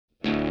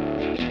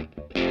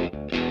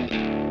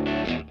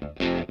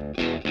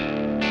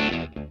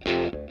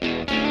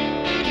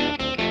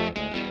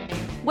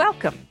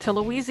Welcome to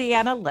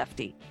Louisiana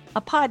Lefty,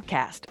 a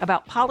podcast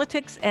about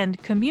politics and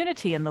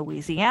community in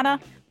Louisiana,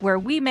 where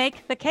we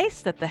make the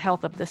case that the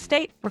health of the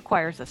state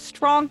requires a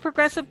strong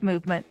progressive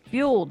movement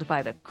fueled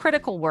by the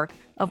critical work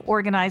of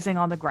organizing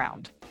on the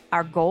ground.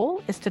 Our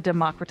goal is to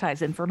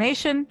democratize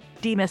information,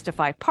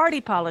 demystify party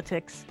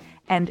politics,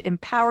 and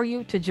empower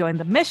you to join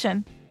the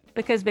mission,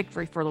 because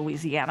Victory for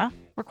Louisiana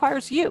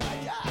requires you.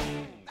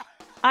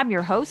 I'm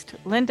your host,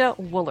 Linda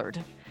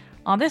Woolard.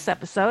 On this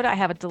episode, I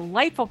have a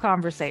delightful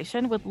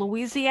conversation with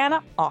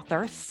Louisiana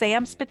author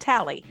Sam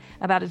Spitali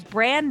about his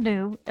brand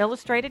new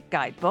illustrated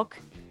guidebook,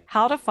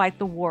 How to Fight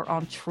the War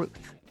on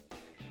Truth.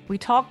 We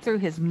talk through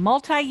his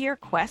multi-year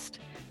quest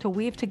to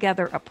weave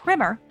together a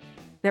primer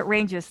that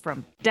ranges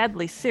from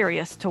deadly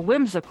serious to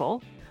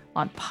whimsical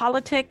on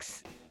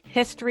politics,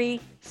 history,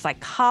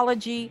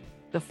 psychology,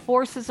 the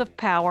forces of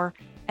power,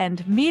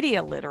 and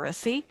media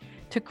literacy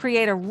to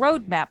create a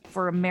roadmap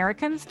for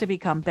Americans to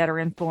become better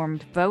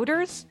informed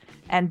voters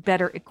and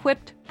better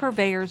equipped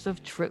purveyors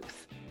of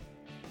truth.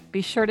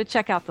 Be sure to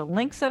check out the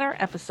links in our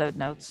episode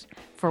notes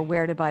for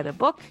where to buy the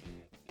book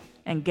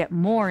and get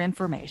more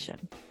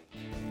information.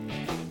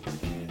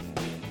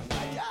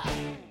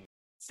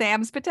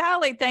 Sam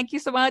Spitali, thank you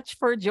so much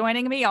for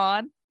joining me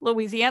on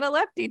Louisiana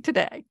Lefty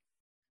today.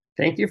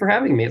 Thank you for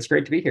having me. It's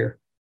great to be here.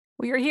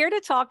 We are here to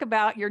talk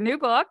about your new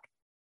book,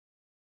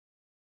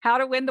 How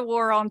to Win the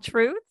War on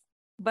Truth.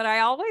 But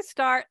I always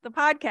start the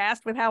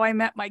podcast with how I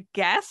met my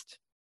guest.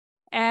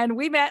 And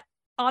we met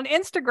on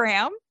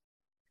Instagram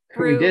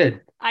through, we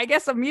did. I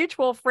guess, a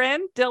mutual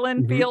friend,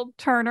 Dylan Field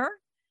Turner,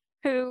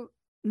 who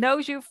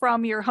knows you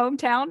from your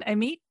hometown,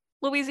 Amite,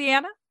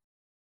 Louisiana.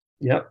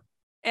 Yep.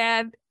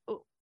 And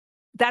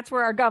that's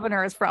where our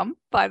governor is from,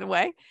 by the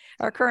way,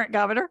 our current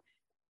governor.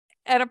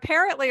 And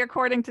apparently,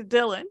 according to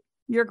Dylan,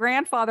 your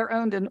grandfather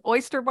owned an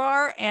oyster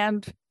bar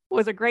and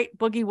was a great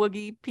boogie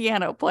woogie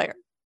piano player.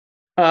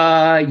 So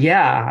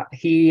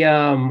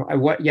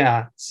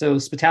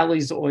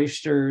Spitali's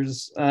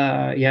Oysters,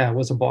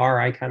 was a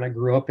bar I kind of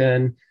grew up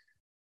in.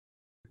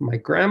 My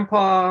great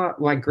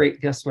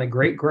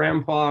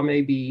grandpa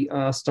maybe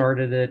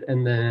started it.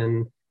 And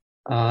then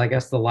I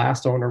guess the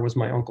last owner was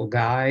my Uncle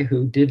Guy,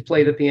 who did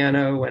play the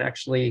piano and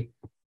actually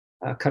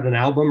cut an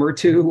album or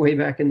two way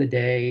back in the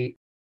day.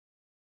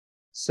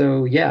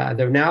 So yeah,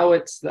 though now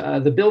it's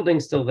the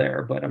building's still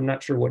there, but I'm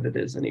not sure what it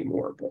is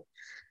anymore. But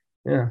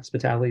yeah,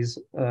 Spitali's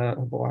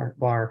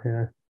bar.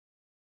 Yeah.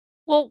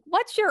 Well,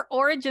 what's your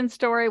origin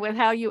story with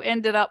how you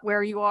ended up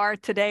where you are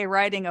today,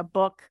 writing a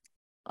book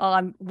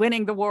on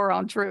winning the war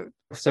on truth?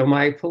 So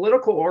my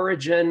political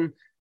origin,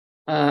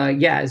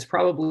 is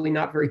probably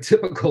not very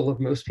typical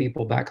of most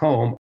people back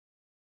home.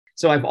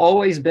 So I've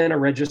always been a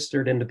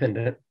registered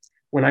independent.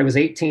 When I was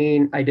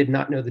 18, I did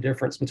not know the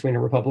difference between a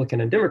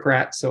Republican and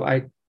Democrat, so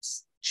I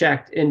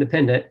checked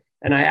independent,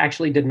 and I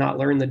actually did not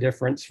learn the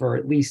difference for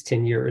at least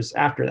 10 years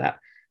after that.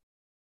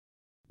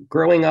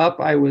 Growing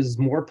up, I was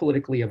more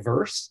politically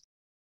averse,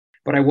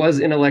 but I was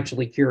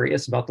intellectually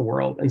curious about the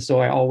world. And so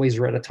I always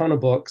read a ton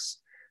of books.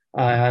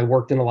 I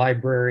worked in a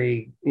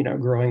library,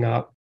 growing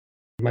up,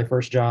 my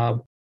first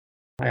job.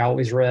 I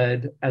always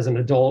read, as an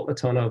adult, a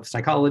ton of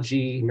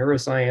psychology,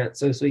 neuroscience,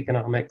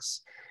 socioeconomics,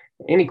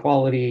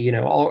 inequality,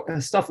 all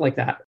stuff like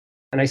that.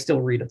 And I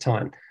still read a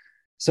ton.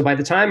 So by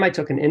the time I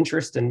took an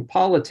interest in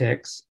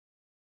politics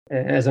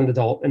as an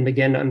adult and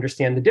began to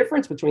understand the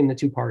difference between the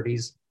two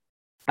parties,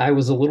 I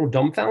was a little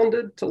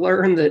dumbfounded to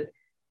learn that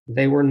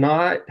they were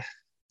not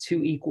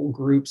two equal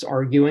groups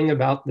arguing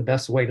about the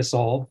best way to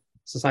solve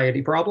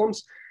society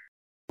problems.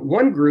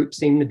 One group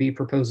seemed to be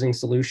proposing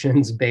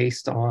solutions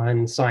based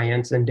on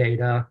science and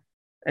data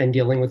and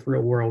dealing with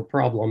real world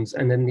problems.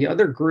 And then the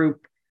other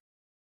group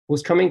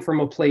was coming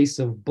from a place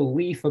of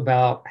belief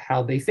about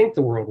how they think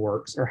the world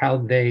works, or how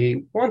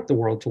they want the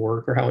world to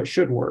work, or how it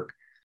should work.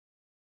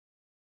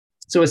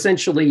 So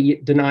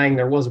essentially denying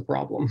there was a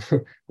problem,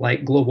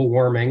 like global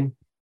warming,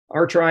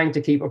 or trying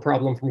to keep a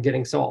problem from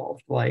getting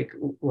solved, like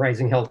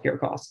rising healthcare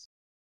costs,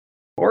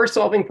 or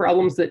solving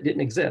problems that didn't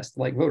exist,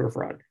 like voter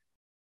fraud.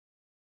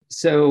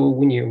 So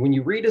when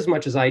you read as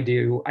much as I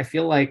do, I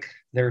feel like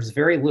there's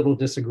very little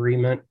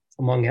disagreement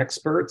among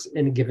experts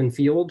in a given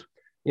field.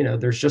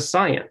 There's just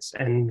science.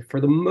 And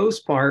for the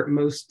most part,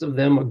 most of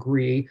them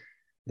agree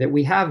that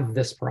we have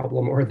this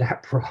problem or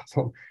that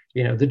problem.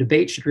 The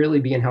debate should really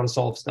be in how to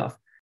solve stuff.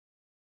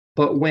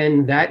 But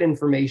when that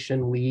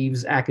information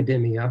leaves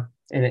academia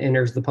and it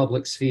enters the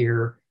public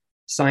sphere,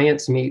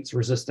 science meets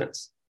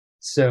resistance.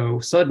 So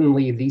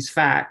suddenly these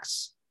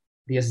facts,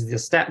 these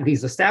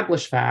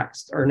established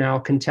facts, are now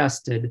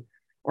contested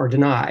or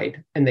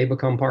denied, and they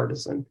become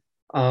partisan.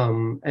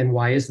 And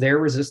why is there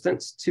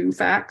resistance to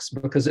facts?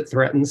 Because it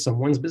threatens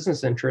someone's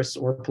business interests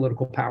or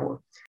political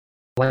power.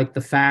 Like the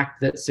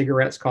fact that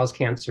cigarettes cause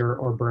cancer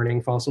or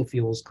burning fossil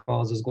fuels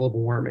causes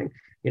global warming.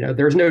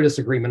 There's no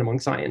disagreement among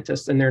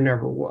scientists, and there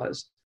never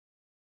was.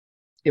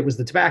 It was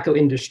the tobacco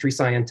industry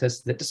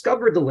scientists that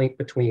discovered the link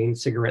between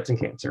cigarettes and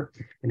cancer.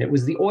 And it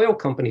was the oil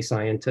company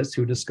scientists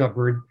who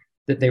discovered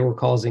that they were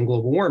causing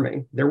global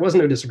warming. There was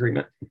no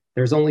disagreement.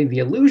 There's only the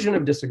illusion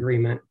of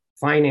disagreement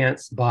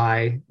financed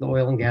by the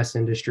oil and gas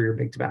industry or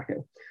big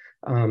tobacco.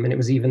 And it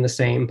was even the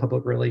same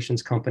public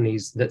relations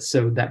companies that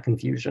sowed that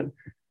confusion.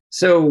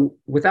 So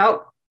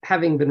without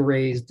having been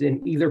raised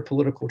in either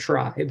political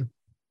tribe,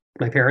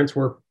 my parents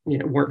weren't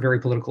very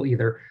political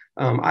either.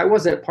 I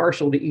wasn't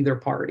partial to either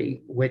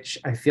party, which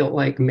I feel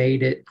like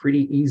made it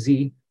pretty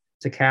easy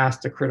to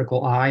cast a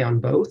critical eye on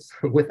both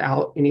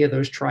without any of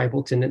those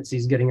tribal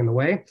tendencies getting in the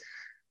way.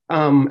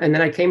 And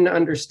then I came to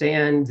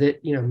understand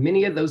that,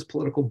 many of those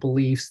political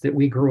beliefs that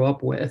we grew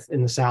up with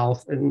in the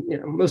South and,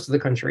 most of the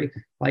country,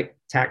 like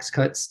tax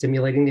cuts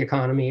stimulating the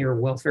economy or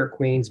welfare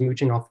queens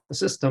mooching off the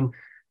system,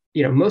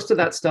 most of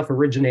that stuff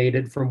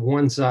originated from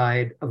one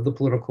side of the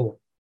political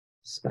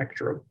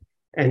spectrum.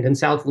 And in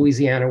South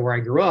Louisiana, where I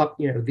grew up,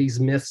 these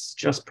myths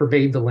just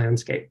pervade the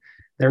landscape.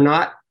 They're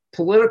not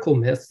political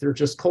myths, they're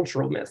just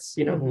cultural myths.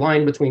 The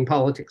line between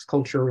politics,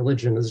 culture,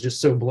 religion is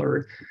just so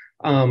blurred.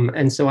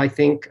 And so I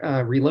think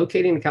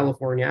relocating to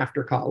California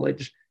after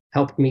college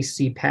helped me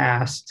see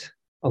past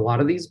a lot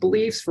of these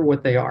beliefs for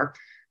what they are,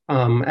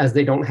 as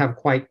they don't have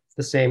quite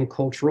the same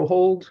cultural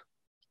hold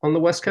on the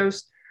West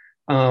Coast.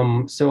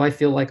 So I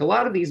feel like a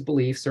lot of these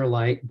beliefs are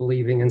like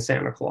believing in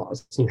Santa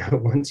Claus.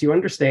 Once you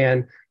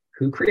understand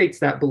who creates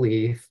that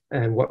belief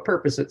and what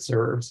purpose it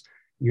serves,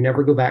 you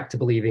never go back to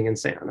believing in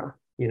Santa.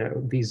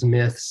 These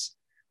myths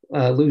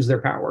lose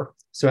their power.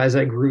 So as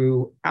I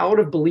grew out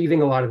of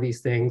believing a lot of these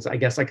things, I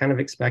guess I kind of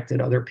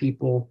expected other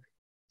people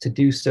to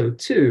do so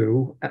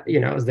too,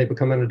 as they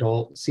become an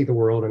adult, see the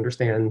world,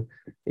 understand,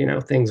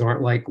 things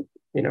aren't like,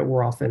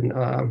 we're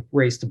often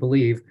raised to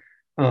believe.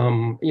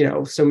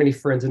 So many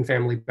friends and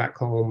family back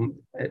home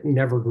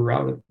never grew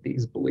out of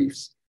these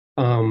beliefs.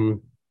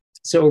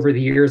 So over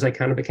the years, I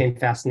kind of became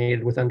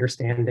fascinated with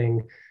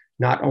understanding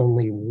not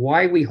only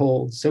why we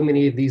hold so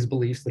many of these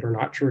beliefs that are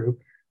not true,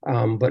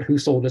 but who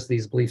sold us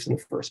these beliefs in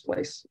the first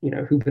place,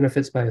 who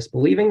benefits by us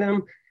believing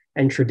them.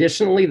 And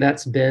traditionally,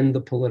 that's been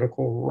the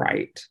political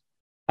right.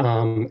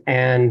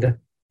 And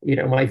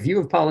my view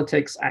of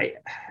politics, I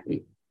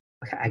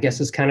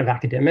guess is kind of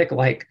academic.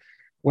 Like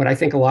what I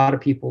think a lot of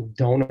people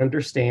don't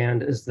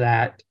understand is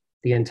that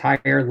the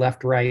entire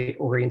left-right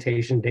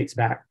orientation dates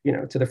back,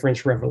 to the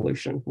French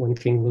Revolution, when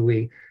King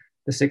Louis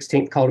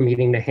XVI called a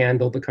meeting to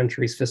handle the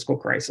country's fiscal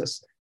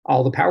crisis.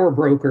 All the power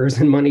brokers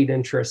and moneyed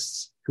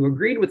interests who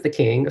agreed with the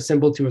king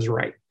assembled to his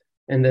right,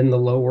 and then the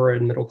lower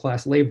and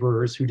middle-class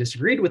laborers who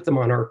disagreed with the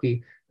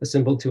monarchy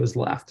assembled to his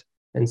left.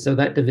 And so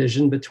that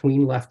division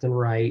between left and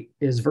right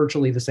is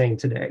virtually the same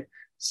today.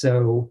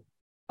 So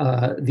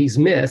these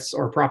myths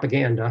or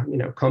propaganda,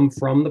 come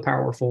from the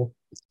powerful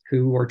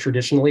who are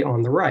traditionally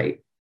on the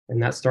right.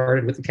 And that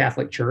started with the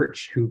Catholic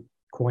Church, who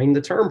coined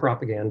the term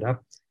propaganda,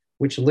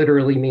 which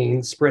literally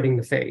means spreading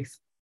the faith,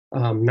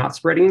 not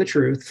spreading the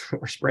truth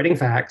or spreading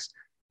facts,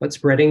 but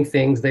spreading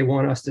things they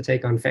want us to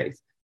take on faith.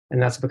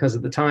 And that's because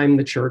at the time,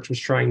 the church was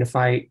trying to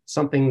fight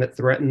something that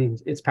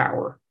threatened its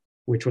power,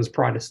 which was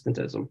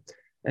Protestantism.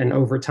 And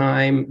over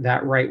time,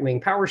 that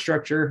right-wing power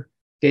structure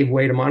gave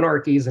way to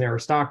monarchies and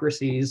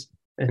aristocracies.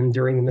 And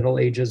during the Middle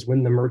Ages,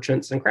 when the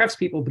merchants and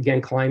craftspeople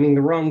began climbing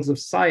the rungs of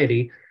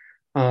society,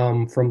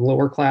 from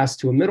lower class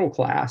to a middle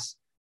class,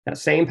 that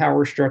same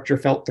power structure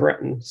felt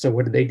threatened. So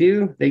what did they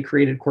do? They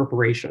created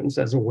corporations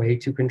as a way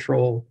to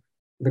control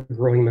the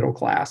growing middle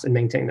class and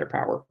maintain their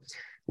power,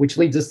 which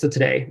leads us to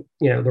today.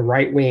 The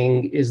right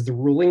wing is the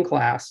ruling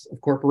class of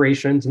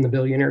corporations and the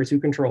billionaires who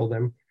control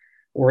them,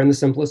 or in the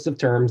simplest of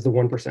terms, the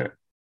 1%.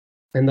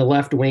 And the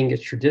left wing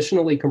is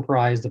traditionally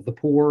comprised of the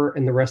poor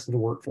and the rest of the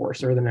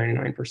workforce, or the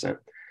 99%.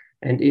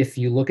 And if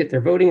you look at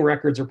their voting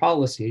records or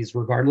policies,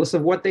 regardless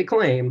of what they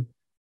claim,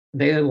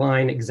 they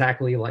align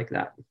exactly like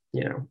that.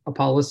 A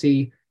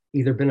policy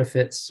either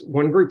benefits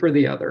one group or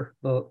the other.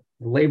 The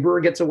laborer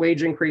gets a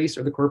wage increase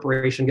or the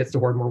corporation gets to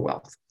hoard more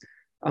wealth.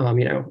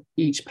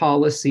 Each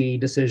policy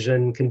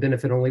decision can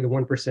benefit only the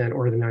 1%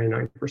 or the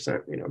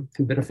 99%.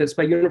 Who benefits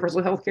by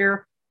universal health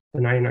care?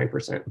 The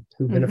 99%.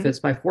 Who benefits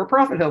by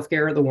for-profit health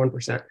care? The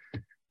 1%.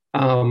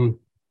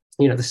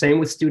 The same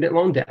with student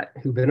loan debt.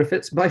 Who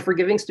benefits by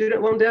forgiving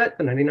student loan debt?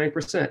 The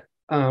 99%.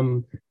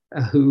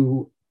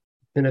 Who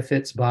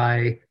benefits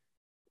by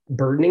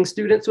burdening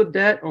students with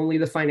debt? Only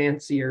the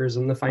financiers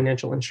and the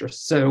financial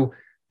interests. So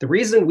the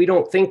reason we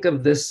don't think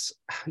of this,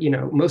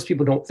 most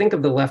people don't think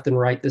of the left and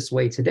right this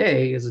way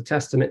today is a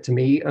testament to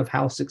me of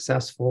how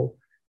successful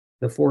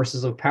the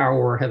forces of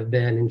power have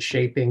been in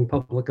shaping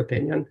public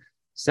opinion,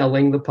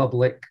 selling the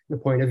public the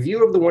point of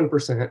view of the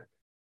 1%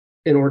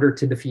 in order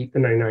to defeat the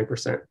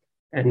 99%.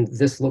 And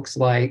this looks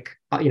like,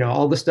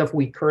 all the stuff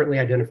we currently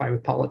identify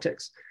with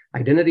politics: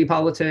 identity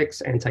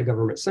politics,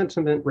 anti-government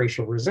sentiment,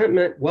 racial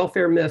resentment,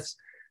 welfare myths,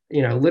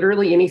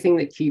 literally anything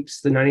that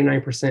keeps the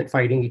 99%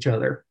 fighting each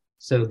other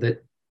so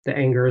that the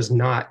anger is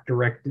not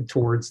directed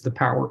towards the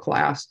power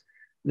class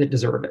that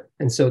deserve it.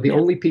 And so the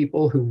only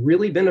people who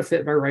really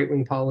benefit by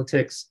right-wing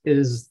politics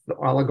is the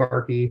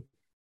oligarchy,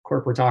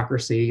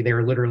 corporatocracy.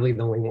 They're literally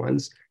the only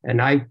ones. And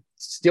I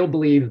still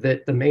believe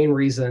that the main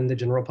reason the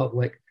general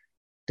public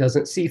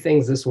doesn't see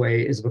things this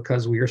way is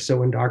because we are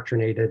so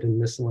indoctrinated and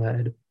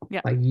misled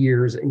by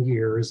years and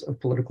years of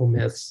political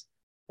myths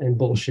and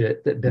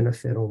bullshit that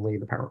benefit only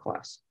the power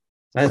class.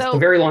 That's a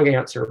very long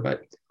answer,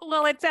 but.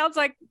 Well, it sounds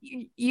like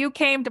you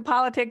came to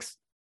politics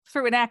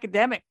through an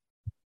academic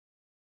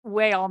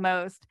way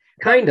almost.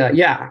 Kinda,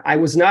 yeah. I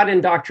was not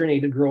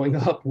indoctrinated growing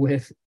up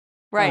with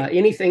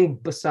anything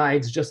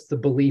besides just the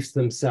beliefs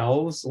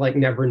themselves, like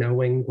never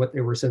knowing what they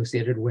were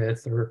associated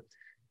with or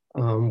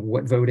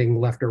what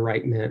voting left or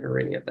right meant or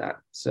any of that.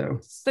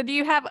 So do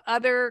you have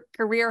other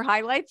career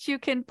highlights you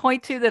can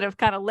point to that have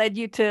kind of led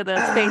you to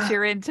the space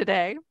you're in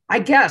today? I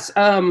guess.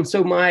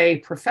 So my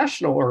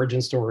professional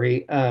origin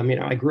story,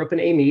 I grew up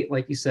in Amite,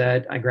 like you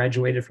said. I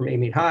graduated from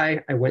Amite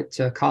High. I went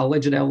to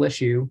college at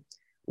LSU,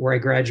 where I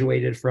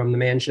graduated from the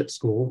Manship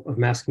School of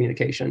Mass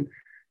Communication.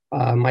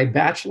 My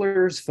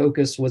bachelor's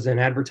focus was in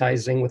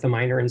advertising with a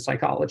minor in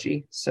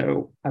psychology.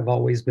 So I've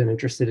always been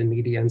interested in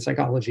media and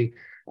psychology.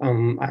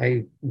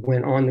 I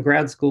went on to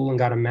grad school and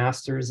got a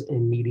master's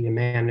in media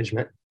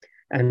management.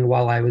 And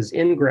while I was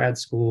in grad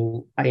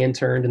school, I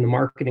interned in the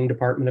marketing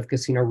department of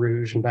Casino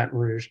Rouge in Baton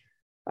Rouge.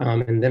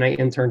 And then I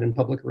interned in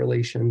public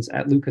relations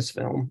at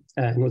Lucasfilm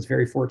and was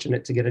very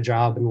fortunate to get a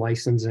job in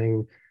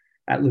licensing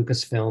at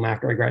Lucasfilm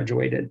after I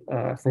graduated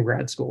from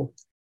grad school.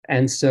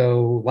 And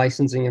so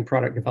licensing and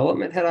product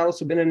development had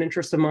also been an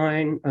interest of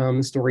mine,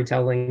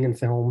 storytelling and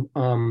film.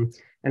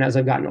 And as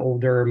I've gotten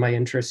older, my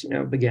interests,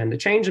 began to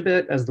change a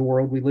bit as the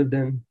world we lived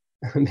in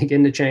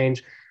began to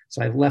change.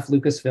 So I left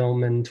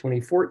Lucasfilm in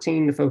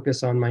 2014 to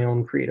focus on my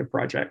own creative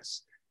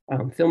projects,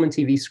 film and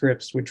TV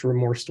scripts, which were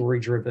more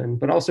story driven,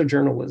 but also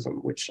journalism,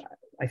 which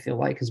I feel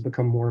like has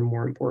become more and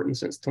more important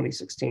since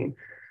 2016.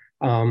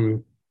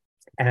 And,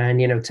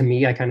 to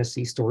me, I kind of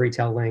see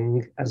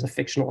storytelling as a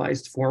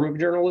fictionalized form of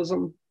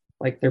journalism.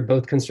 Like they're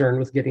both concerned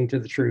with getting to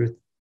the truth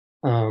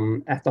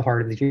at the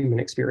heart of the human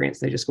experience.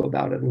 They just go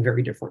about it in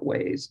very different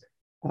ways.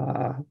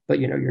 But,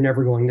 you're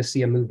never going to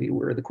see a movie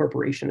where the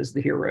corporation is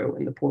the hero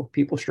and the poor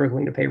people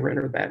struggling to pay rent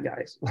are the bad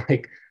guys.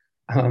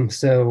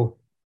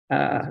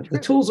 The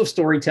tools of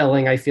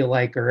storytelling, I feel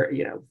like,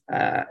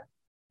 are,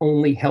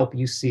 only help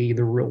you see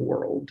the real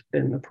world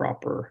in the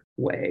proper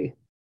way.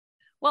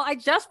 Well, I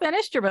just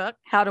finished your book,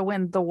 How to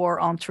Win the War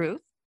on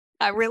Truth.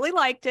 I really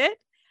liked it.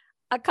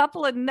 A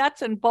couple of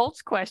nuts and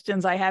bolts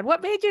questions I had.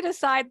 What made you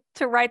decide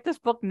to write this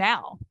book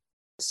now?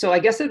 So I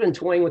guess I've been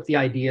toying with the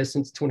idea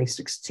since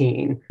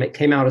 2016. It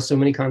came out of so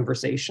many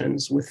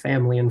conversations with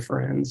family and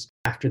friends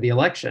after the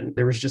election.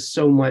 There was just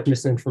so much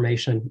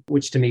misinformation,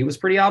 which to me was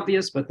pretty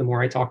obvious. But the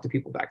more I talked to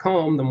people back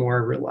home, the more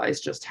I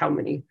realized just how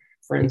many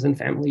friends and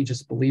family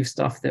just believe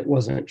stuff that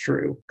wasn't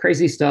true.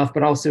 Crazy stuff,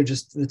 but also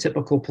just the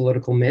typical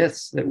political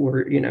myths that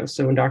we're,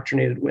 so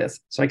indoctrinated with.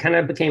 So I kind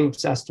of became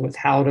obsessed with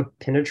how to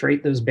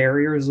penetrate those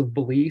barriers of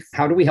belief.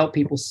 How do we help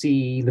people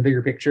see the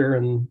bigger picture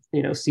and,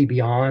 see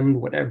beyond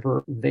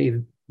whatever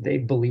they've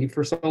believed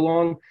for so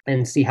long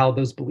and see how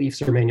those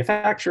beliefs are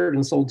manufactured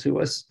and sold to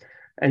us.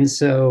 And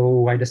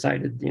so I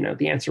decided,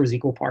 the answer was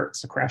equal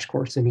parts a crash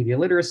course in media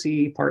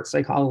literacy, part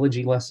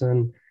psychology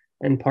lesson,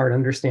 and part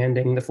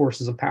understanding the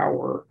forces of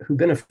power who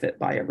benefit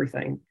by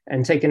everything.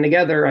 And taken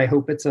together, I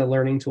hope it's a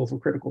learning tool for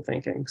critical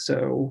thinking.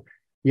 So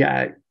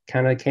yeah, it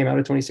kind of came out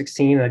of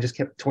 2016 and I just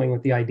kept toying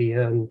with the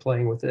idea and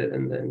playing with it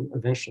and then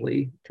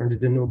eventually turned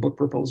it into a book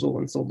proposal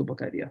and sold the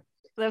book idea.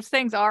 Those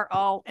things are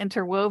all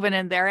interwoven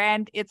in there.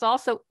 And it's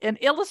also an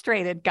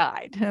illustrated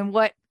guide. And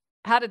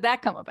how did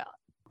that come about?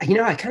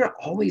 I kind of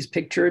always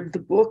pictured the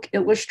book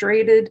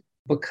illustrated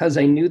because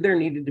I knew there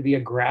needed to be a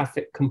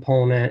graphic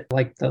component,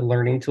 like the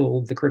learning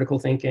tool, the critical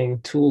thinking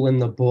tool in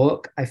the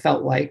book. I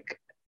felt like,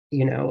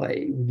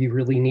 you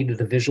really needed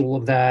a visual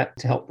of that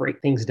to help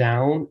break things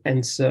down.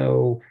 And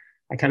so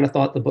I kind of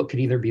thought the book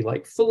could either be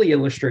like fully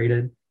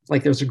illustrated,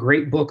 like there's a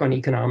great book on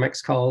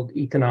economics called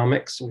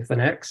Economics with an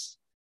X.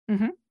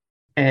 Mm-hmm.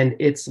 And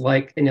it's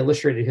like an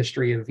illustrated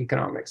history of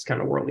economics,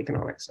 kind of world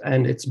economics.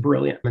 And it's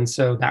brilliant. And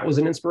so that was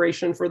an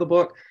inspiration for the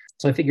book.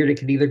 So I figured it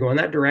could either go in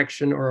that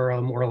direction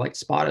or more like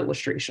spot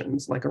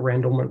illustrations, like a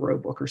Randall Munroe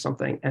book or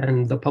something.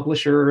 And the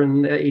publisher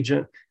and the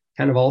agent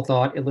kind of all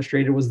thought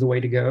illustrated was the way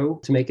to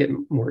go to make it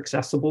more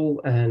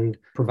accessible and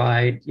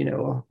provide,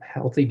 a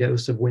healthy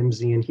dose of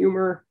whimsy and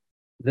humor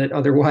that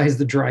otherwise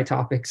the dry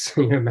topics,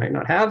 might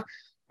not have.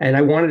 And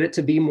I wanted it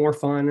to be more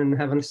fun and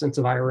have a sense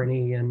of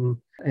irony and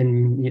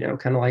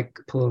kind of like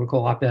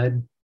political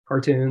op-ed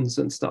cartoons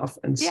and stuff.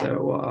 And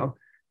so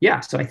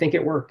I think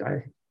it worked.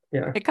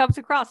 It comes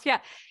across. Yeah.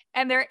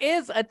 And there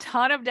is a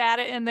ton of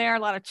data in there, a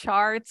lot of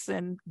charts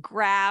and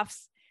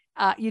graphs.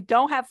 You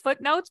don't have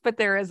footnotes, but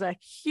there is a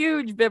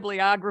huge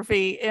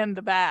bibliography in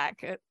the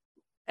back.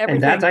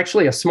 And that's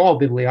actually a small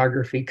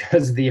bibliography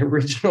because the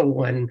original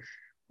one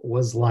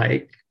was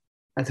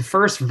the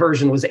first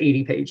version was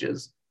 80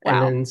 pages. Wow.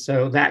 And then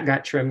so that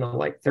got trimmed to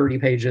like 30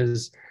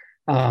 pages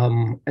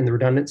and the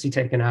redundancy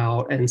taken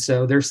out. And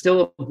so there's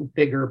still a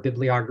bigger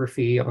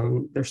bibliography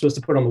they're supposed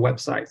to put on the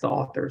website, the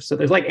authors. So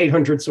there's like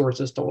 800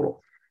 sources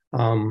total.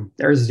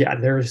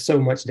 There's so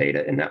much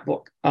data in that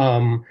book.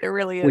 There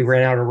really is. We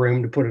ran out of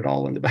room to put it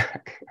all in the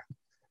back.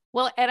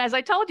 Well, and as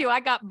I told you, I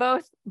got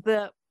both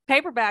the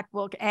paperback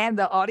book and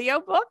the audio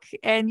book.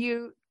 And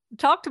you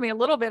talked to me a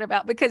little bit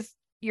about, because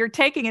you're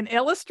taking an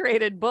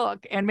illustrated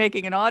book and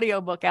making an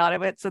audio book out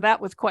of it. So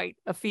that was quite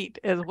a feat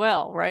as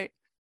well, right?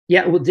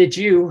 Yeah. Well,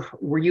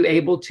 were you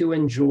able to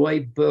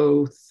enjoy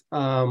both?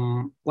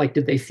 Like,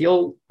 did they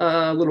feel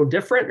a little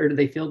different or did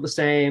they feel the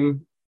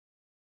same?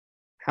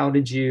 How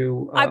did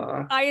you?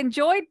 I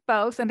enjoyed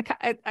both. And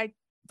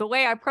the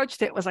way I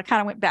approached it was I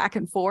kind of went back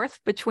and forth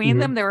between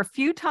them. There were a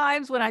few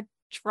times when I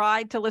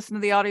tried to listen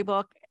to the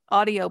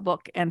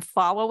audiobook and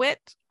follow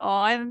it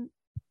on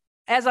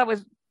as I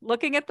was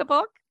looking at the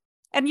book.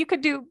 And you could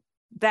do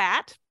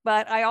that,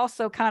 but I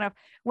also kind of,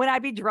 when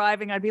I'd be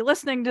driving, I'd be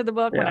listening to the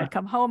book. When I'd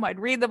come home, I'd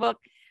read the book.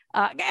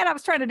 And I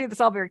was trying to do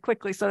this all very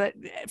quickly, so that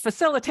it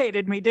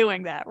facilitated me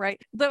doing that,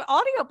 right? The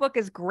audiobook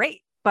is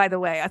great, by the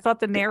way. I thought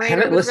the narrator I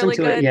haven't was listened really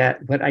to good. it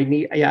yet, but I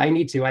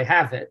need to. I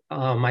have it.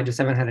 I just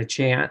haven't had a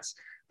chance.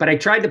 But I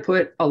tried to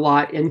put a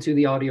lot into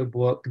the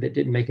audiobook that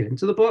didn't make it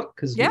into the book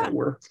because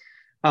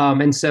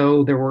and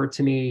so there were,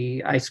 to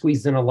me, I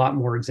squeezed in a lot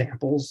more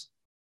examples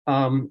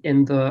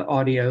in the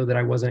audio that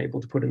I wasn't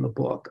able to put in the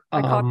book.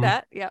 I caught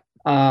that. Yeah.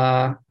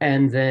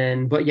 And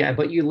then, but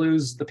you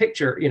lose the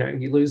picture,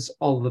 you lose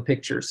all of the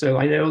pictures. So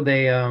I know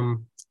there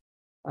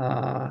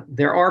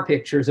are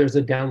pictures. There's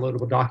a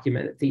downloadable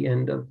document at the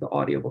end of the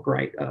audiobook,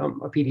 right?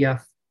 A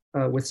PDF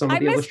with some of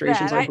the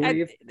illustrations, I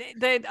believe.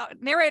 The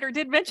narrator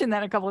did mention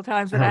that a couple of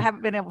times, but I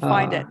haven't been able to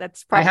find it.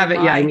 That's probably I have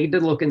it. Yeah, I need to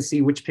look and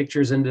see which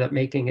pictures ended up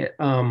making it.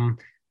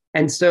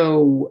 And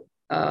so,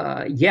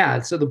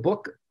 so the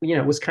book,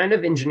 was kind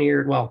of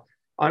engineered. Well,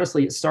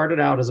 honestly, it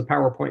started out as a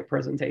PowerPoint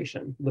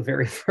presentation, the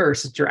very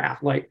first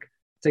draft, like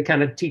to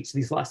kind of teach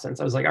these lessons.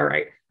 I was like, all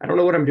right, I don't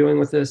know what I'm doing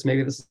with this.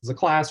 Maybe this is a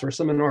class or a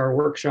seminar or a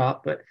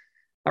workshop,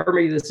 or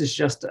maybe this is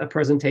just a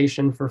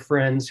presentation for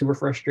friends who are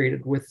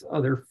frustrated with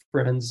other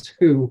friends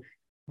who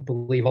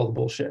believe all the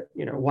bullshit.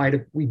 Why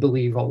do we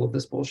believe all of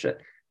this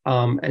bullshit?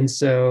 And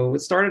so it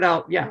started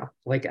out,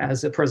 like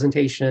as a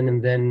presentation,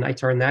 and then I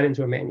turned that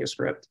into a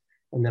manuscript,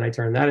 and then I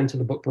turned that into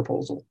the book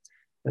proposal.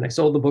 Then I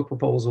sold the book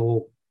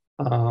proposal,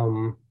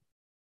 and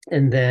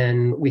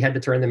then we had to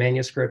turn the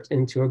manuscript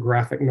into a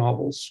graphic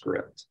novel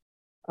script,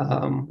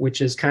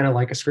 which is kind of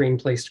like a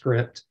screenplay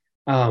script,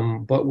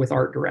 but with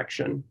art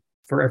direction.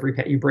 For every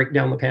you break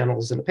down the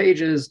panels into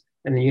pages,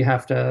 and then you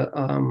have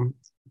to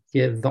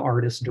give the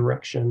artist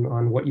direction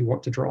on what you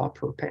want to draw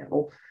per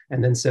panel.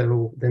 And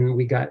then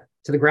we got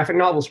to the graphic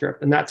novel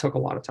script, and that took a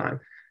lot of time,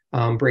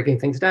 breaking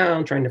things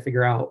down, trying to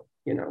figure out,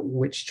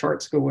 which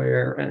charts go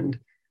where, and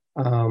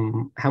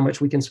how much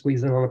we can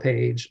squeeze in on a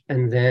page.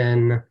 And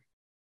then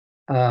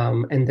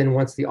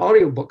once the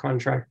audiobook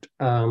contract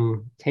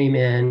came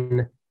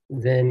in,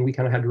 then we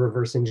kind of had to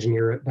reverse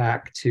engineer it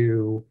back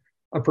to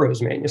a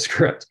prose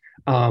manuscript.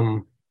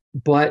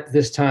 But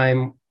this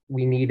time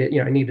we needed,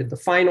 I needed the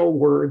final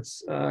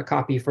words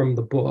copy from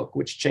the book,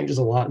 which changes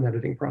a lot in the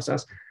editing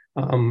process.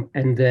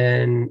 And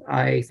then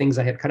things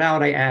I had cut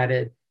out, I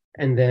added,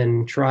 and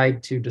then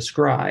tried to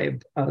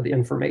describe the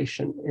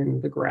information in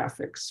the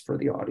graphics for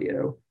the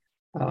audio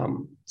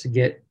to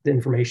get the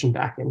information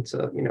back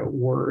into,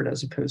 Word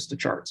as opposed to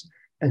charts.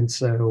 And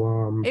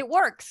so it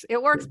works.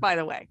 It works, by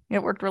the way.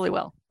 It worked really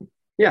well.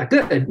 Yeah,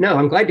 good. No,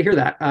 I'm glad to hear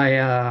that.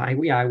 I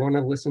want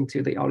to listen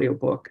to the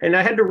audiobook. And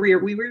I had to we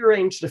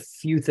rearranged a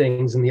few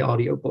things in the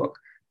audiobook.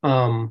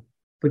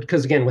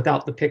 Because again,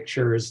 without the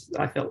pictures,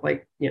 I felt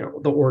like,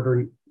 the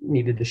order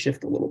needed to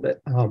shift a little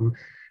bit.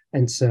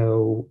 And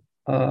so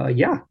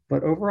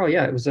but overall,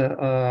 it was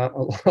a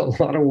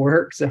lot of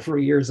work,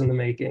 several years in the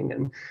making,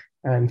 and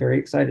I'm very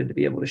excited to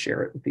be able to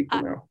share it with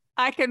people now.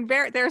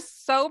 There's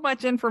so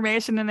much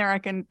information in there. I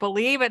can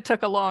believe it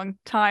took a long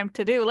time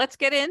to do. Let's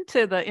get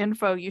into the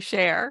info you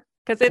share,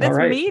 because it is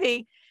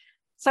meaty.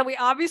 So we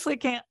obviously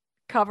can't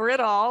cover it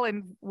all.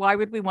 And why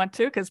would we want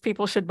to? Because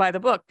people should buy the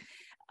book.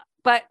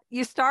 But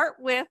you start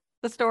with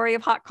the story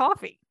of hot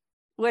coffee,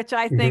 which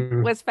I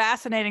think was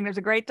fascinating. There's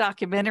a great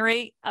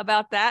documentary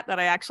about that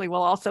I actually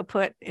will also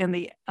put in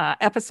the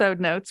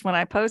episode notes when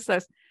I post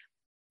those.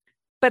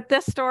 But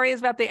this story is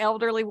about the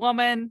elderly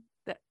woman.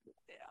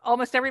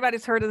 Almost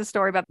everybody's heard of the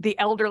story about the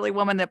elderly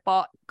woman that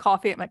bought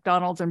coffee at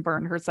McDonald's and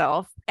burned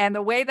herself. And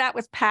the way that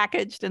was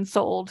packaged and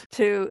sold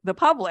to the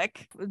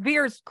public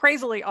veers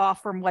crazily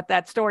off from what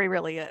that story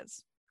really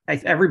is.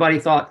 Everybody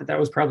thought that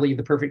was probably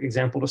the perfect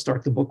example to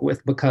start the book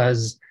with,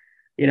 because,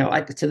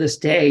 to this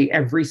day,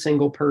 every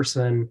single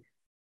person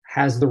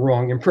has the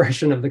wrong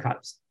impression of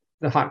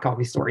the hot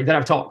coffee story that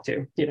I've talked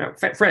to,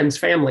 friends,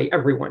 family,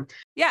 everyone.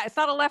 Yeah, it's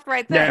not a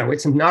left-right thing. No,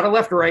 it's not a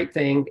left-right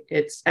thing.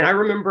 And I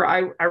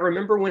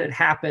remember when it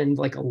happened,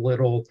 like a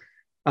little,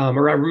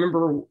 or I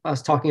remember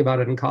us talking about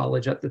it in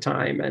college at the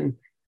time, and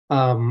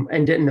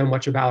didn't know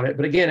much about it.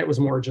 But again, it was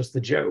more just the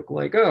joke,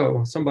 like,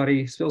 oh,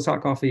 somebody spills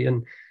hot coffee,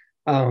 and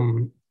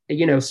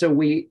so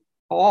we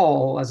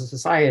all, as a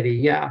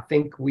society,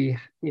 think we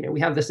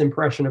have this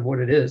impression of what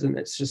it is, and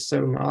it's just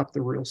so not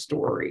the real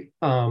story.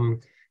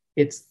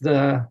 It's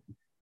the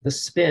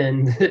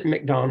spin that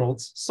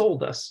McDonald's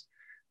sold us.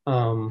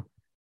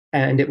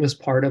 And it was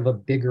part of a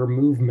bigger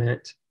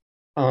movement,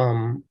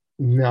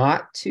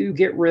 not to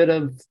get rid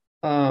of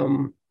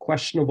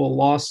questionable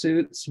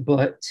lawsuits,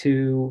 but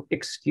to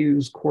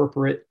excuse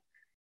corporate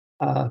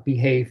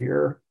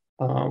behavior.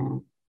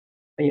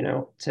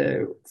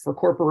 For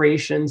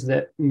corporations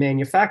that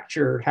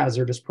manufacture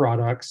hazardous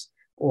products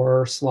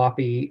or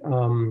sloppy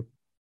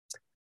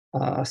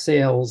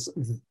sales,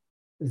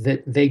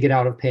 that they get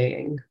out of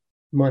paying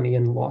money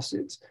in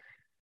lawsuits.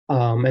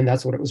 And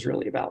that's what it was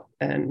really about.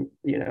 And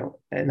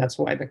that's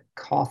why the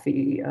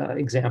coffee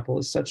example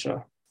is such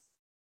a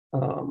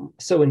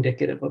so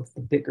indicative of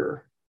the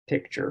bigger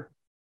picture.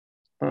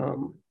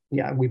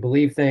 We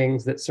believe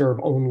things that serve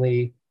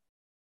only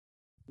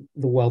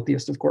the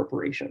wealthiest of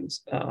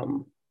corporations,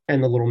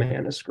 and the little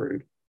man is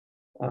screwed.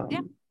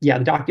 The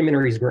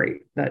documentary is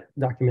great. That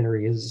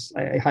documentary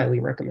I highly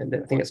recommend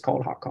it. I think it's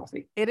called Hot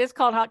Coffee. It is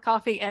called Hot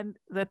Coffee. And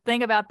the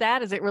thing about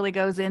that is it really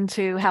goes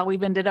into how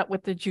we've ended up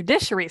with the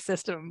judiciary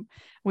system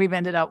we've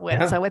ended up with.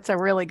 Yeah. So it's a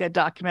really good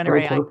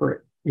documentary.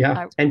 Corporate.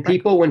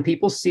 When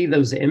people see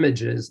those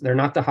images, they're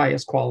not the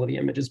highest quality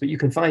images, but you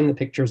can find the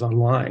pictures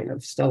online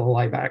of Stella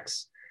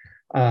Lieback's,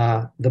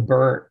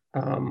 the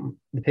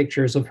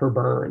pictures of her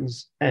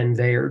burns, and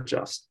they are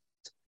just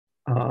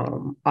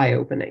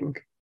eye-opening.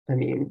 I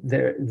mean,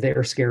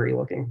 they're scary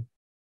looking.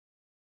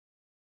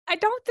 I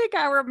don't think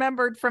I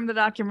remembered from the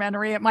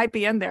documentary, it might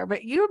be in there,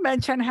 but you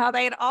mentioned how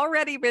they had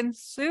already been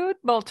sued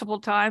multiple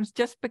times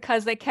just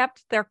because they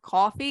kept their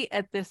coffee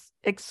at this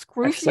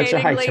excruciatingly such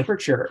a high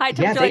temperature.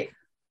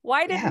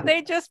 Why didn't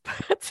they just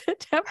put the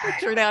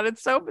temperature down?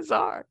 It's so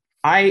bizarre.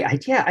 I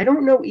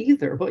don't know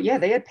either, but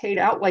they had paid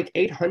out like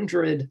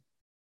 800.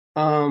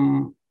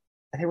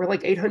 They were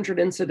like 800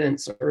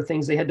 incidents or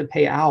things they had to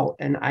pay out,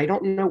 and I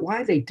don't know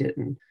why they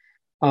didn't.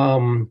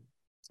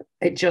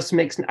 It just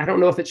I don't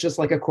know if it's just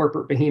like a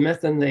corporate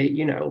behemoth and they,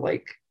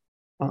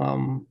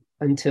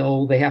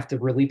 until they have to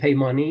really pay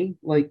money,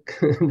 like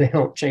they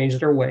don't change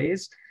their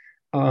ways.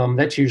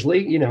 That's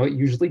usually, it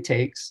usually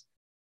takes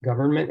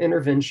government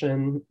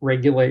intervention,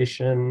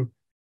 regulation,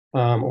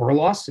 or a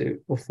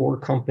lawsuit before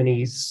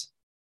companies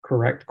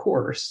correct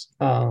course.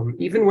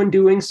 Even when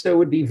doing so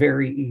would be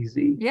very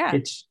easy.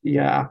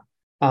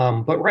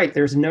 But right,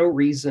 there's no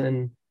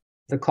reason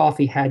the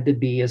coffee had to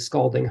be as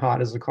scalding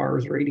hot as a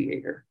car's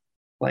radiator.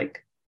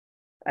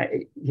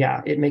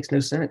 It makes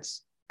no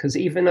sense, because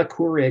even a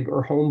Keurig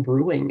or home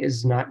brewing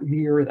is not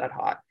near that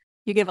hot.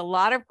 You give a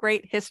lot of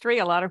great history,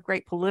 a lot of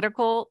great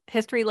political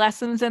history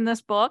lessons in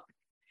this book.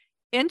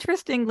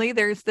 Interestingly,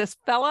 there's this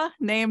fella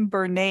named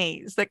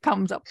Bernays that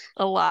comes up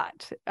a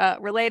lot,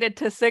 related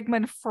to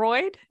Sigmund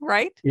Freud,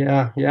 right?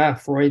 Yeah,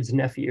 Freud's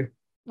nephew.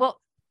 Well,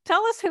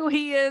 tell us who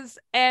he is,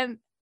 and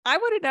I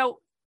want to know,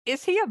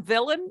 is he a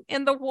villain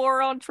in the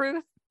War on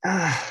Truth?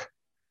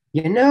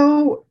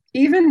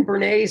 Even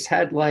Bernays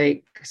had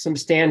like some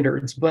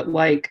standards, but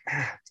Bernays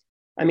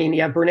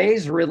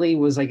really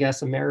was, I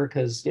guess,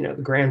 America's, the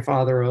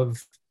grandfather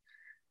of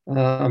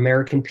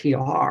American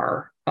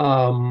PR.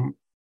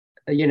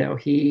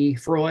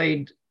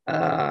 Freud,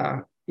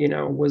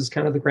 was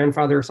kind of the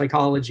grandfather of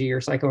psychology or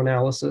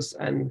psychoanalysis,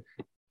 and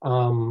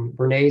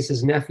Bernays,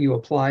 his nephew,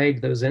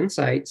 applied those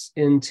insights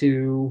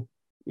into,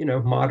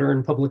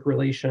 modern public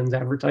relations,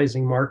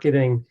 advertising,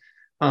 marketing,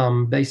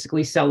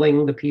 basically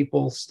selling the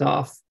people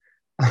stuff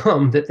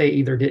that they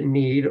either didn't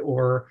need,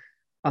 or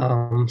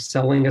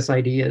selling us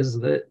ideas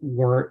that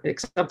weren't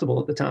acceptable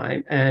at the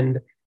time.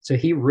 And so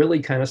he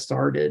really kind of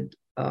started,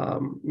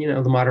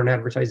 the modern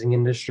advertising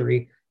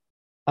industry.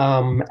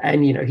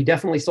 He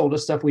definitely sold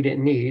us stuff we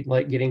didn't need,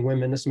 like getting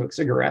women to smoke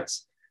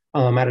cigarettes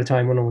at a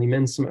time when only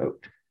men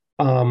smoked.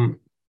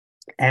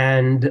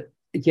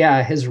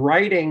 His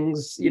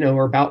writings,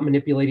 are about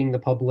manipulating the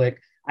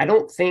public. I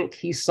don't think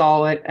he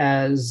saw it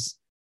as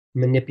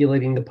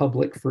manipulating the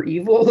public for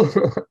evil.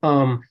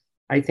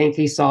 I think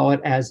he saw it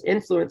as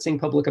influencing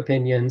public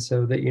opinion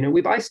so that,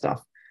 we buy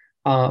stuff.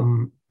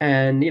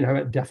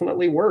 It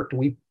definitely worked.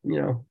 We,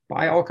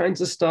 buy all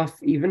kinds of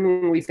stuff, even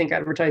when we think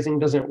advertising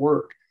doesn't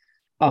work,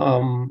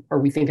 or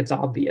we think it's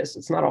obvious.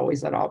 It's not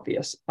always that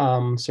obvious.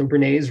 So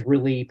Bernays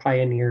really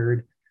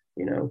pioneered,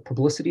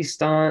 publicity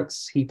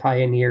stunts. He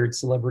pioneered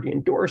celebrity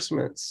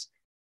endorsements.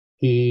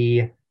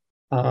 He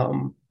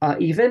even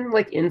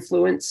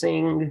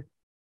influencing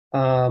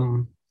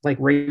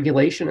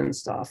regulation and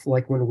stuff.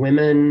 Like when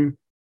women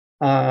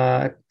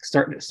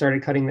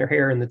started cutting their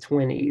hair in the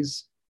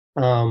 20s,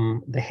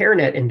 the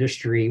hairnet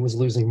industry was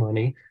losing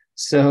money.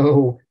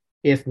 So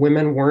if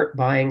women weren't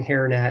buying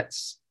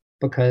hairnets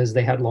because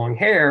they had long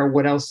hair,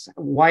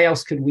 why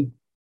else could we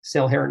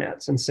sell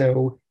hairnets? And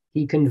so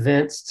he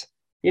convinced,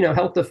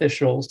 health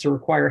officials to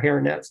require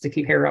hairnets to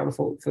keep hair out of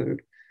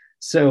food.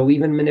 So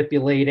even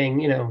manipulating,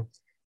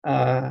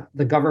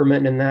 the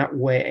government in that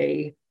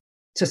way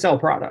to sell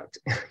product,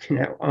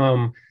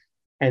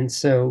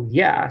 it's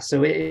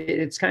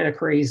kind of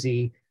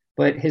crazy,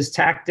 but his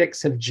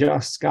tactics have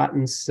just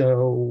gotten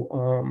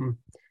so,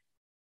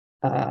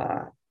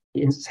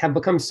 have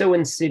become so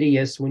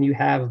insidious when you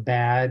have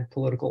bad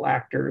political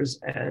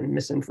actors and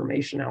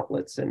misinformation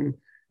outlets and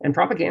and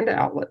propaganda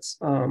outlets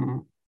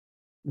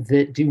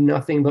that do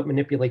nothing but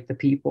manipulate the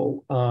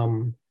people.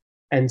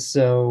 And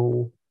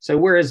so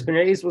whereas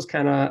Bernays was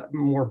kind of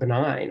more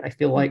benign, I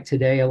feel like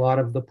today a lot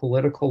of the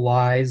political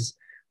lies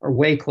are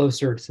way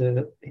closer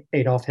to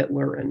Adolf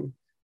Hitler and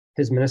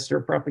his minister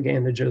of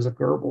propaganda, Joseph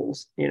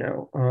Goebbels.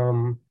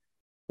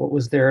 What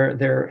was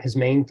his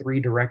main three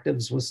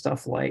directives was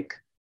stuff like,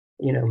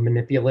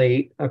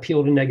 manipulate,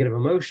 appeal to negative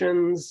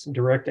emotions,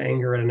 direct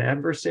anger at an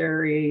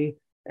adversary,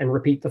 and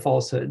repeat the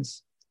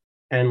falsehoods.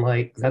 And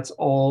like, that's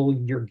all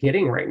you're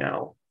getting right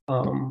now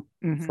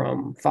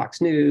from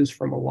Fox News,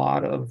 from a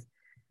lot of,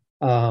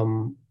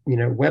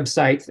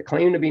 websites that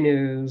claim to be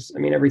news. I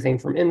mean, everything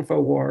from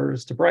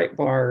InfoWars to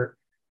Breitbart,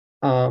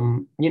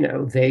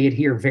 they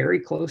adhere very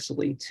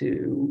closely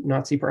to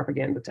Nazi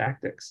propaganda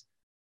tactics.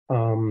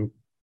 And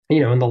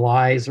the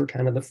lies are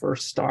kind of the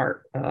first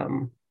start.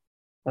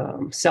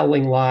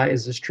 Selling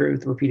lies as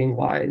truth, repeating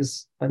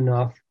lies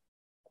enough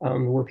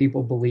where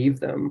people believe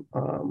them.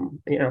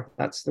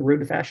 That's the root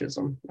to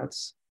fascism.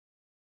 That's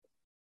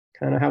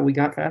kind of how we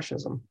got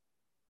fascism.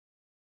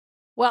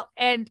 Well,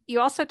 and you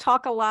also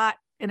talk a lot,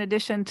 in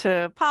addition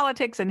to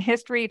politics and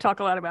history, you talk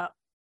a lot about,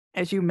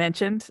 as you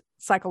mentioned,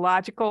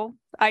 psychological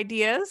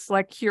ideas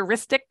like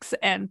heuristics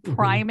and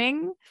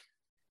priming.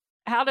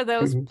 How do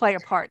those play a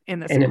part in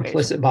this and equation?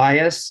 Implicit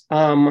bias?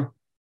 Priming,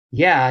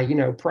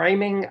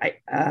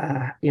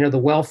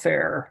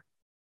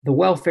 the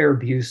welfare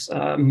abuse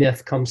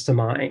myth comes to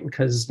mind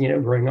because,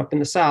 growing up in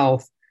the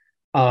South,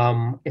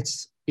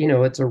 it's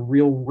a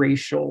real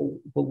racial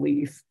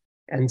belief.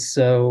 And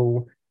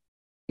so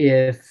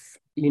if,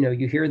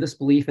 you hear this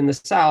belief in the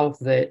South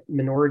that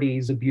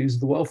minorities abuse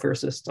the welfare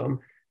system,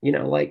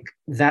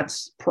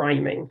 that's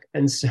priming.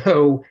 And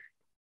so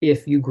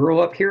if you grow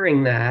up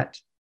hearing that,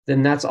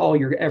 then that's all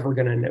you're ever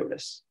going to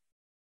notice.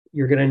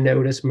 You're going to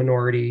notice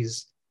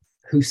minorities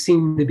who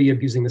seem to be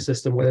abusing the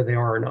system, whether they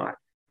are or not.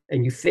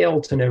 And you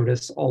fail to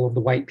notice all of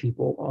the white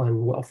people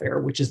on welfare,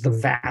 which is the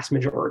vast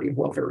majority of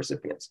welfare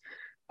recipients.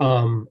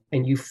 And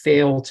you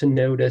fail to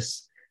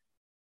notice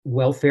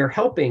welfare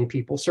helping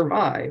people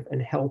survive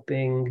and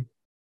helping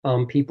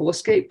people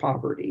escape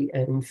poverty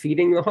and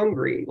feeding the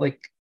hungry,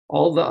 like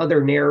all the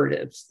other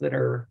narratives that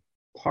are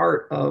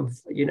part of,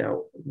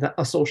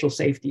 a social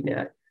safety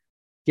net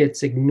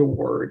gets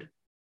ignored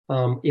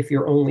if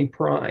you're only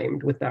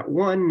primed with that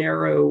one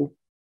narrow,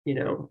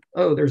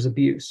 there's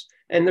abuse.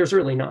 And there's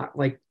really not.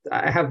 Like,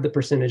 I have the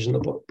percentage in the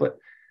book, but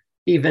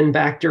even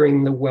back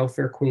during the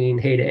welfare queen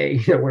heyday,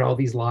 when all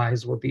these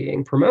lies were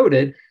being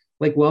promoted,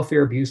 like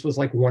welfare abuse was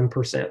like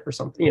 1% or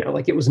something,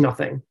 like it was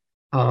nothing.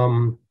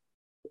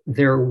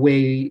 There are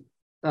way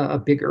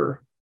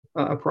bigger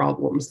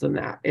problems than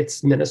that.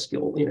 It's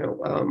minuscule,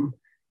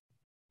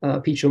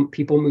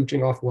 people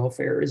mooching off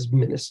welfare is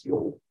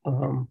minuscule.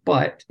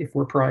 But if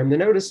we're primed to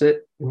notice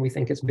it, then we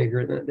think it's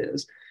bigger than it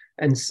is.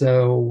 And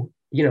so,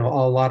 a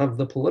lot of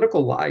the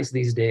political lies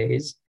these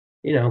days,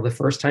 the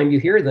first time you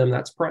hear them,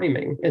 that's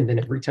priming. And then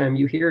every time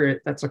you hear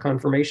it, that's a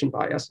confirmation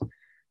bias.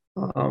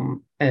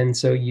 And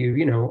so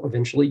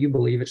eventually you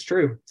believe it's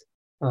true,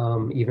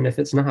 even if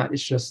it's not.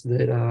 It's just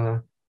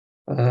that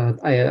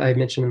I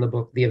mentioned in the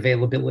book the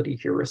availability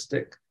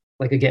heuristic.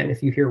 Like, again,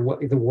 if you hear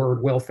the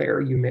word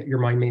welfare, your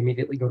mind may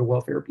immediately go to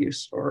welfare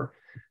abuse or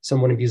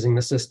someone abusing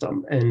the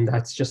system. And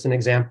that's just an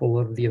example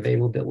of the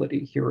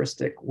availability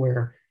heuristic,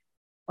 where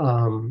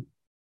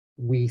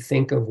we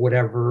think of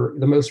whatever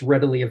the most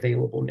readily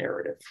available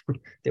narrative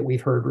that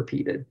we've heard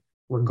repeated,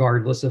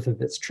 regardless of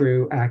if it's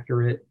true,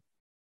 accurate,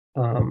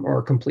 or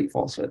a complete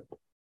falsehood.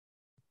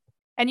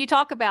 And you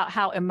talk about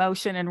how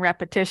emotion and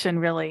repetition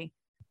really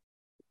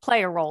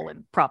play a role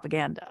in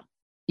propaganda.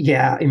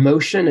 Yeah,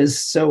 emotion is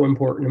so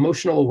important.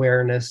 Emotional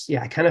awareness.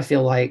 Yeah, I kind of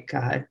feel like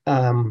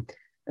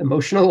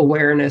emotional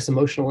awareness,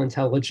 emotional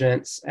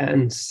intelligence,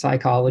 and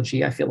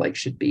psychology, I feel like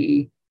should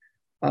be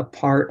a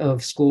part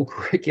of school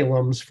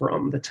curriculums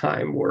from the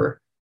time where,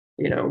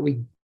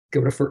 we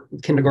go to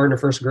kindergarten or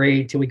first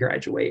grade till we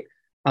graduate.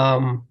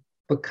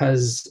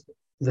 Because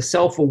the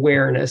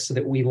self-awareness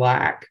that we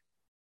lack,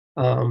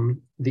 that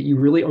you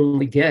really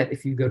only get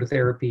if you go to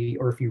therapy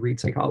or if you read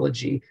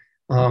psychology,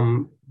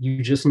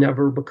 you just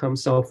never become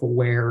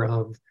self-aware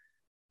of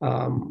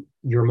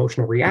your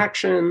emotional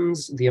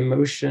reactions, the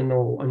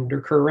emotional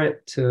undercurrent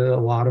to a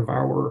lot of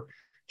our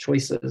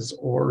choices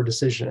or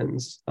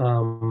decisions.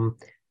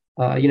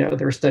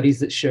 There are studies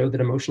that show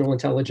that emotional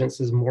intelligence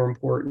is more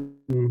important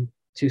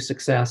to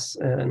success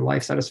and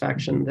life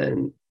satisfaction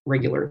than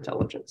regular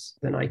intelligence,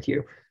 than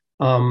IQ.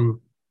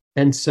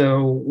 And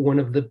so one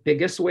of the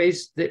biggest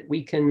ways that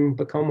we can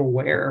become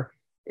aware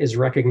is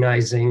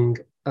recognizing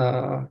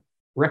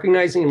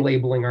and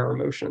labeling our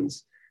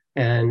emotions,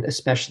 and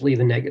especially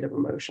the negative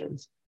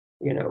emotions,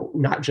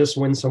 not just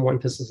when someone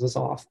pisses us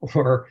off,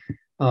 or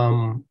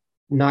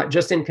not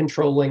just in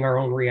controlling our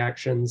own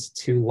reactions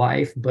to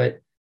life,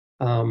 but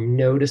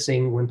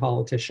noticing when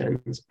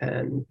politicians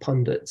and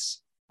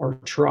pundits are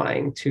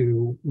trying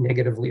to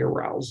negatively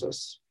arouse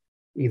us,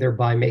 either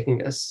by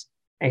making us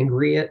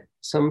angry at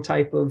some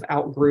type of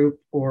outgroup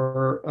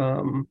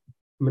or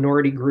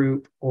minority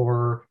group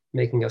or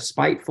making us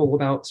spiteful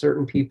about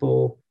certain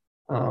people.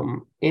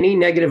 Any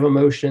negative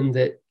emotion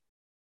that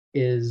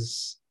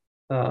is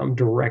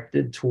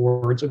directed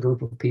towards a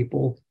group of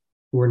people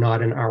who are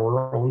not in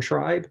our own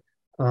tribe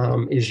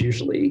is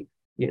usually,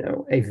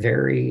 a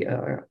very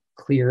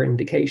clear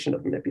indication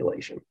of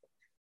manipulation.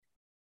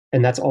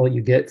 And that's all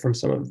you get from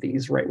some of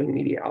these right-wing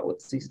media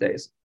outlets these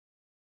days.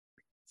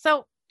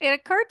 So it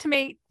occurred to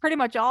me pretty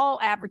much all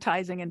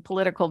advertising and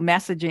political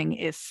messaging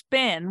is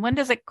spin. When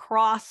does it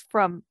cross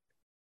from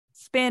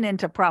spin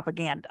into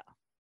propaganda?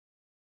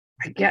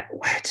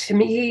 To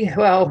me,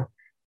 well,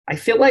 I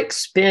feel like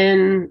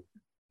spin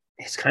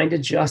is kind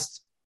of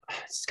just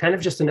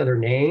another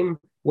name.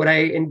 What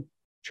in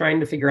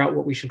trying to figure out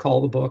what we should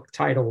call the book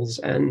titles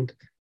and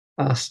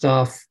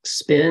stuff,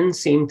 spin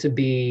seemed to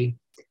be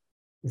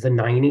the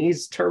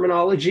 90s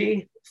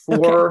terminology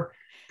for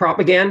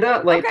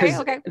propaganda. Like,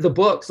 because the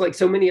books, like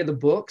so many of the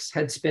books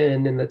had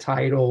spin in the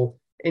title,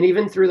 and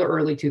even through the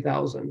early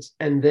 2000s.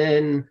 And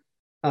then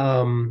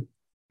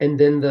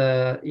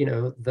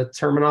the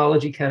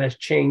terminology kind of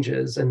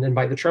changes. And then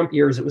by the Trump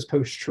years, it was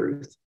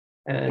post-truth.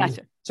 And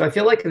gotcha. So I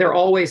feel like they're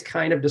always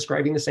kind of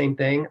describing the same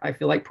thing. I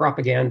feel like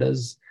propaganda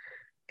is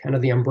kind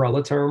of the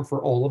umbrella term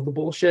for all of the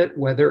bullshit,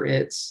 whether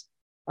it's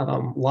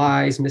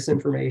lies,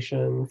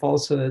 misinformation,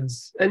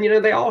 falsehoods. And,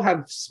 they all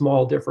have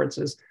small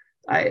differences.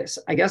 I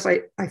guess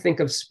I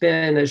think of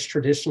spin as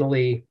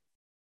traditionally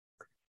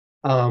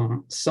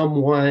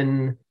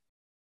someone,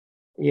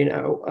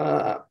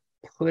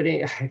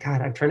 putting,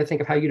 God, I'm trying to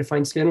think of how you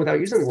define spin without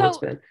using the word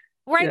spin.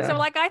 Right. Yeah. So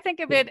like, I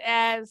think of it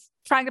as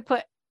trying to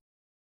put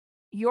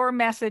your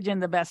message in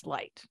the best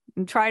light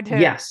and try to.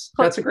 Yes,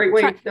 that's a great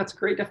way. That's a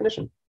great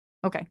definition.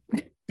 Okay.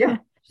 Yeah.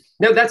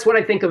 No, that's what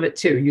I think of it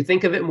too. You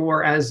think of it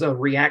more as a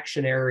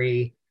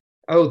reactionary,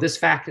 oh, this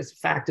fact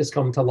has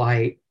come to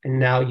light, and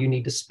now you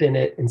need to spin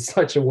it in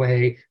such a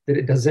way that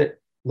it doesn't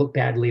look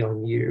badly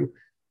on you.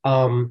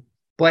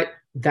 But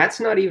that's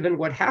not even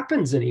what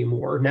happens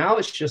anymore. Now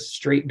it's just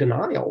straight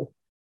denial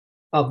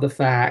of the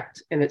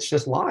fact, and it's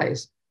just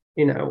lies,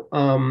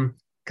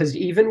 because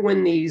even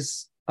when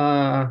these,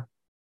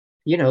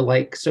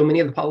 like so many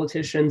of the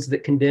politicians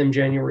that condemn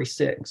January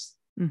 6th,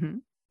 mm-hmm.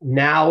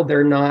 now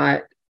they're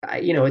not,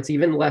 it's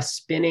even less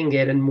spinning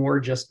it and more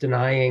just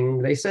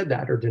denying they said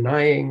that, or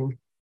denying.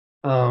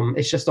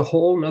 It's just a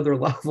whole nother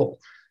level.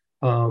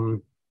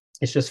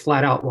 It's just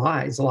flat out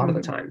lies a lot of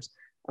the times,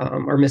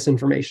 or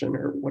misinformation,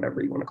 or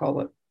whatever you want to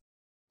call it.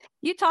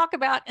 You talk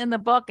about in the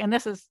book, and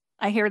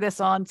I hear this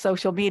on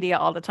social media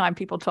all the time,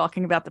 people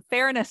talking about the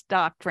fairness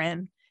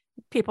doctrine.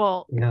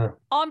 People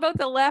on both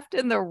the left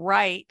and the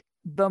right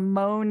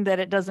bemoan that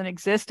it doesn't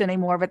exist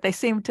anymore, but they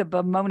seem to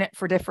bemoan it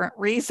for different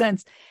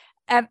reasons.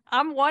 And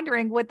I'm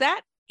wondering, would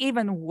that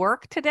even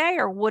work today,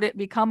 or would it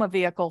become a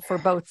vehicle for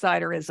both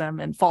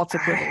siderism and false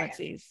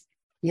equivalencies?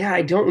 Yeah,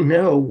 I don't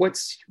know.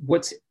 What's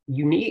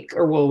unique,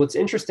 or what's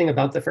interesting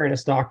about the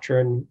fairness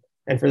doctrine,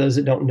 and for those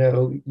that don't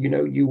know,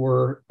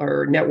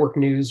 our network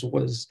news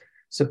was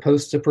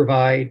supposed to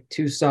provide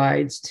two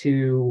sides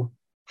to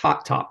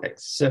hot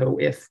topics. So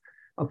if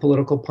a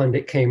political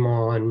pundit came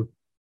on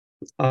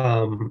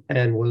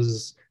and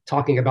was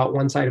talking about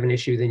one side of an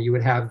issue, then you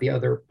would have the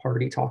other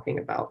party talking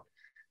about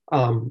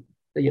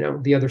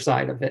the other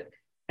side of it.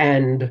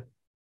 And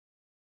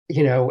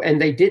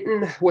and they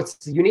didn't.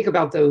 What's unique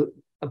about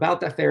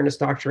that fairness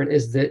doctrine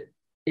is that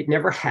it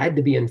never had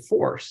to be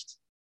enforced.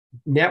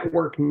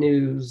 Network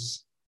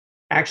news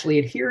actually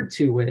adhered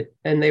to it,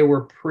 and they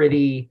were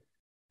pretty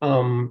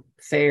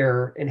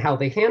fair in how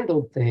they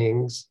handled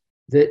things,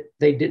 that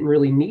they didn't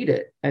really need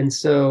it. And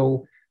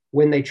so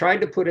when they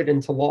tried to put it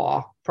into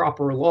law,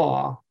 proper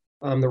law,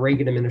 the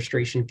Reagan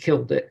administration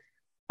killed it.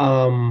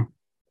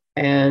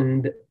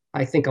 And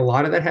I think a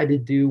lot of that had to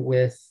do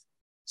with,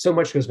 so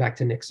much goes back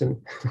to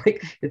Nixon.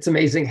 Like, it's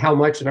amazing how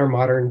much in our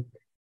modern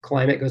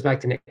climate goes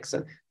back to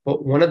Nixon.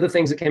 But one of the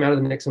things that came out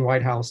of the Nixon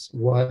White House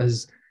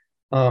was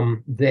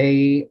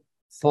they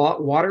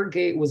thought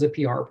Watergate was a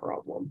PR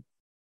problem.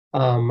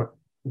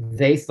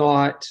 They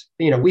thought,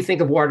 we think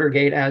of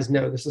Watergate as,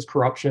 no, this is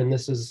corruption.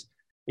 This is,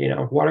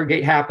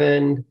 Watergate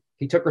happened.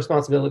 He took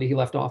responsibility. He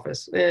left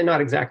office.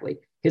 Not exactly.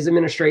 His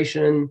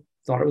administration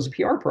thought it was a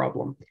PR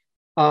problem.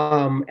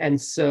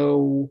 And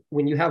so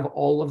when you have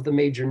all of the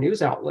major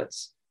news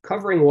outlets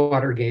covering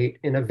Watergate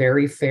in a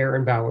very fair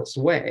and balanced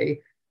way,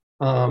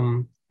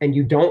 and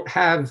you don't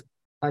have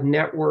a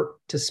network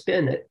to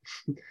spin it,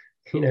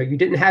 you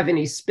didn't have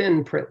any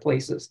spin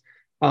places.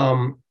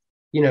 The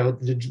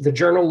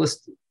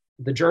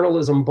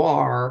journalism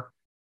bar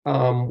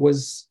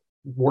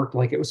worked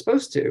like it was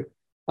supposed to,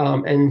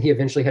 and he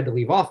eventually had to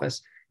leave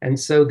office. And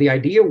so the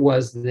idea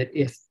was that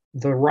if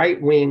the right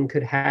wing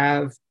could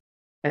have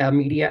a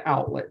media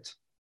outlet,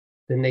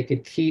 then they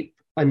could keep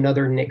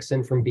another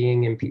Nixon from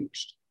being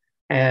impeached.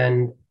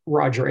 And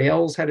Roger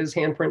Ailes had his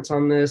handprints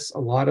on this. A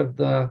lot of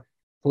the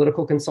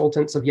political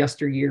consultants of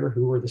yesteryear,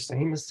 who were the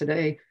same as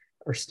today,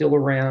 are still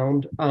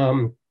around.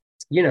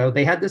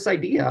 They had this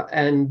idea,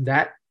 and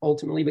that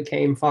ultimately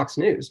became Fox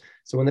News.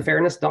 So when the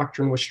fairness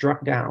doctrine was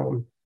struck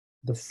down,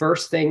 the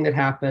first thing that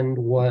happened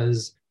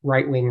was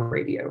right-wing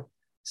radio.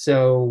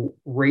 So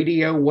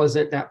radio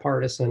wasn't that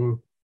partisan.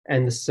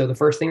 And so the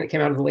first thing that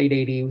came out of the late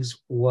 80s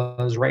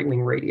was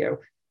right-wing radio.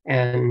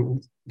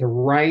 And the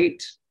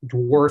right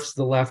dwarfs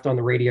the left on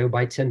the radio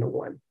by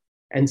 10-1.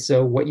 And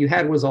so what you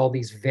had was all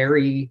these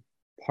very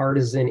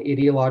partisan,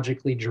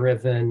 ideologically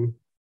driven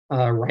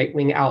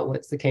right-wing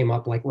outlets that came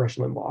up, like Rush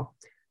Limbaugh.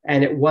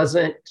 And it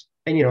wasn't,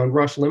 and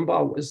Rush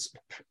Limbaugh was,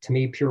 to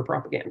me, pure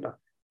propaganda.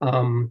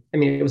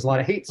 It was a lot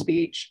of hate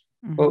speech,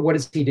 but what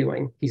is he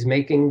doing? He's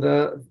making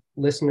the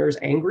listeners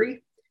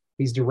angry.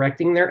 He's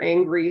directing their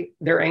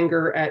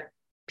anger at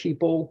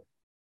people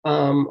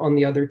on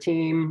the other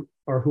team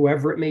or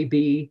whoever it may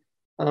be.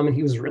 And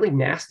he was really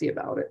nasty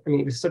about it.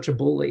 He was such a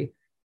bully.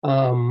 He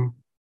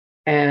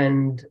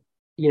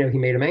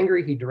made them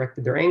angry. He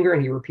directed their anger,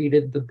 and he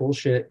repeated the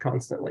bullshit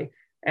constantly.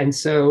 And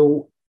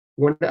so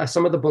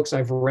some of the books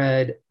I've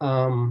read,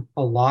 a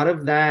lot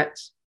of that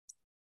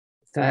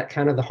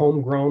kind of the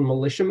homegrown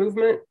militia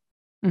movement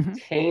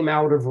came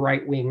out of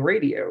right-wing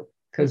radio.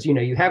 Because,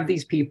 you have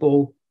these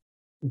people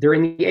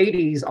during the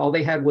 80s, all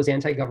they had was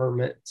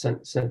anti-government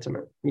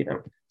sentiment,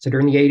 So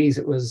during the 80s,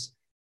 it was,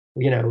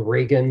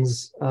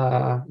 Reagan's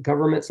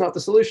government's not the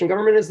solution.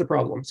 Government is the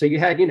problem. So you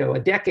had, a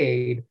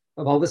decade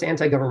of all this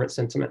anti-government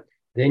sentiment.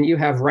 Then you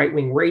have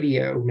right-wing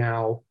radio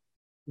now,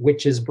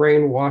 which is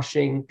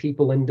brainwashing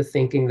people into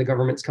thinking the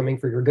government's coming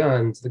for your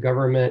guns. The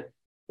government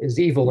is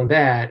evil and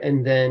bad.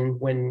 And then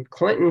when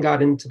Clinton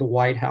got into the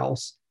White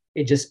House,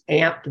 it just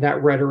amped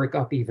that rhetoric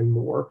up even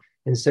more.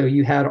 And so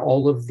you had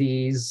all of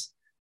these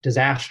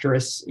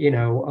disastrous,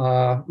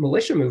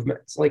 militia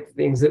movements, like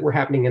things that were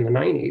happening in the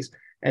 90s.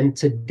 And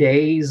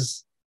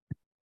today's,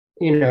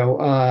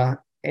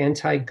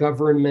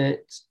 anti-government,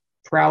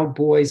 Proud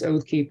Boys,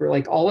 Oath Keeper,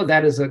 like all of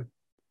that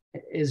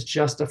is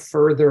just a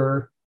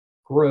further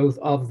growth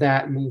of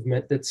that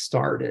movement that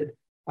started.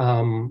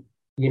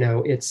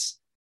 It's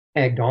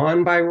egged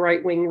on by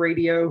right-wing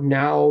radio.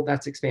 Now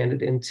that's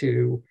expanded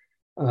into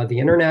the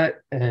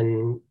internet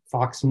and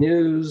Fox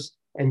News.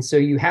 And so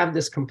you have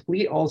this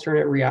complete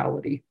alternate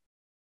reality.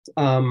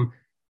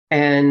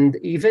 And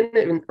even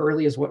in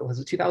early as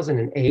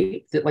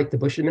 2008, that like the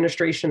Bush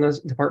administration, the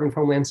Department of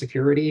Homeland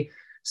Security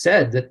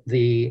said that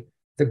the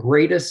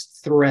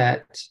greatest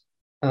threat,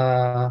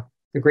 the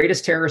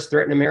greatest terrorist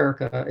threat in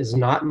America is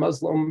not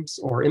Muslims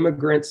or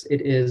immigrants. It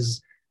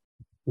is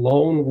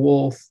lone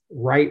wolf,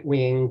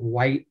 right-wing,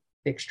 white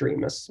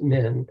extremists,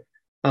 men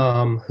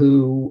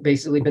who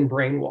basically been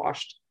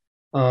brainwashed.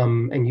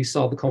 And you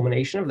saw the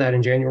culmination of that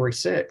in January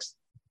 6th.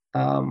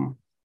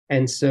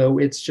 And so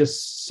it's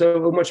just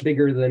so much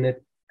bigger than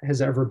it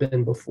has ever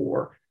been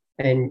before.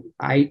 And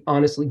I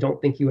honestly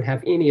don't think you would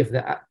have any of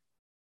that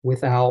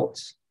without,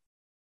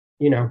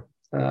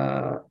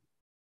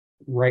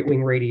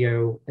 right-wing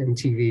radio and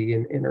TV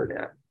and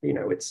internet.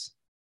 It's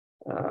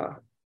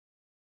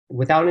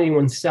without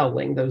anyone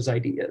selling those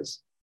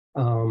ideas.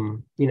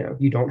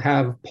 You don't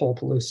have Paul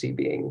Pelosi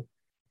being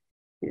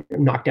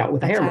knocked out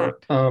with a hammer.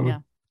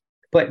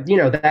 But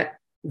I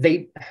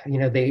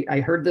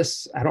heard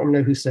this, I don't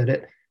know who said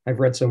it. I've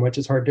read so much,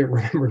 it's hard to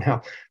remember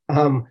now.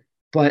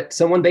 But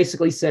someone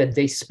basically said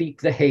they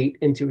speak the hate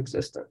into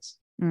existence.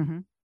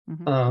 And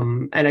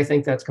I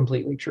think that's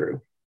completely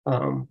true.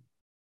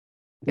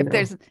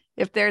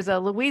 If there's a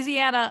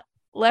Louisiana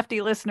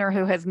lefty listener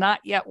who has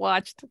not yet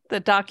watched the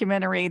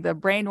documentary, The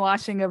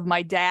Brainwashing of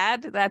My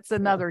Dad, that's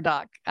another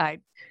doc I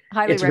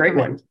highly recommend. It's a great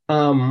one.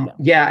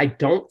 I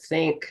don't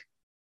think,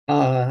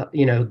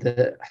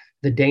 the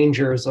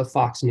dangers of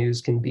Fox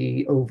News can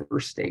be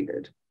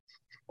overstated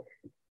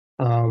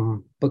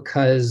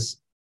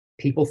because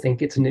people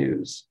think it's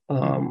news,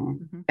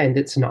 and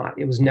it's not.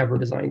 It was never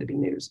designed to be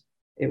news.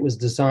 It was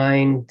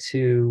designed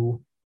to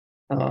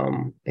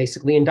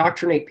basically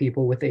indoctrinate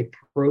people with a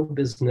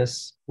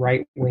pro-business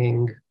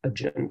right-wing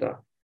agenda.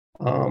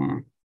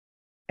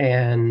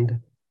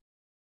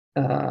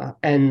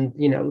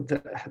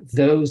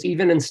 Those,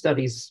 even in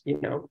studies,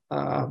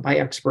 by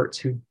experts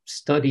who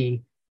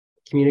study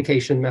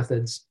communication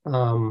methods,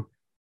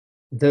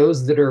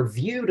 those that are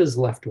viewed as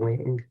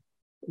left-wing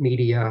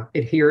media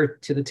adhere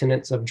to the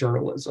tenets of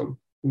journalism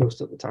most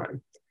of the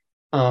time.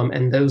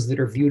 And those that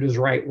are viewed as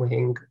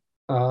right-wing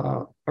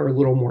are a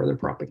little more than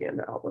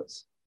propaganda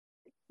outlets.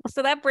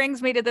 So that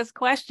brings me to this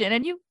question,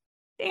 and you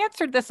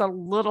answered this a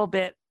little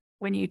bit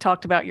when you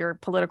talked about your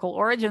political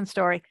origin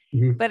story.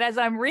 But as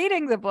I'm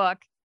reading the book,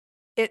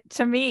 it,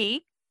 to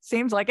me,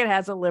 seems like it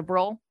has a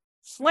liberal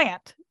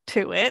slant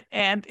to it.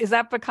 And is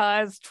that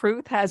because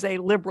truth has a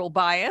liberal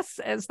bias,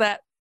 as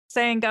that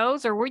saying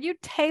goes, or were you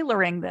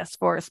tailoring this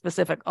for a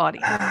specific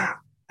audience?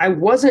 I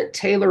wasn't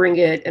tailoring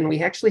it, and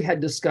we actually had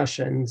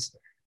discussions.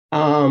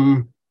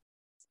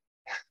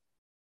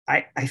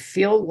 I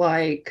feel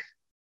like,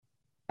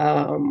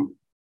 so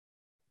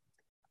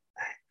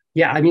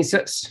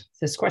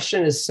this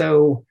question is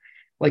so,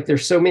 like,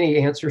 there's so many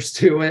answers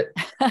to it.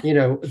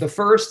 The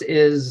first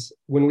is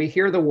when we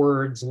hear the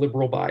words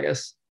liberal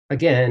bias,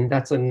 again,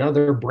 that's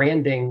another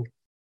branding,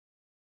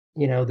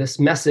 this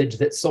message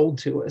that's sold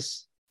to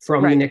us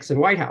from the Right. Nixon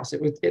White House.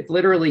 It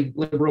literally,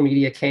 liberal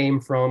media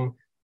came from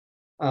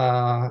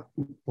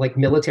like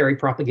military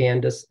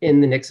propagandists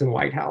in the Nixon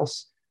White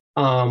House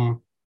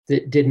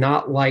that did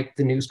not like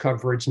the news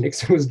coverage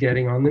Nixon was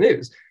getting on the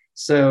news.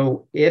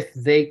 So if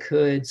they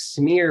could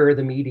smear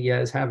the media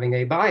as having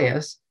a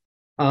bias,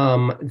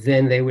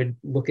 then they would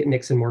look at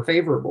Nixon more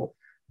favorable.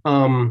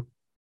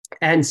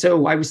 And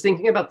so I was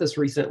thinking about this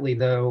recently,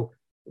 though,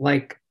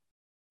 like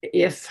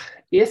if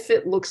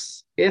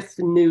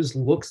the news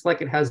looks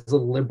like it has a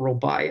liberal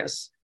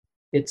bias,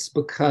 it's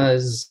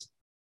because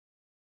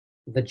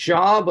the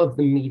job of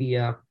the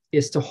media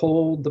is to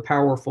hold the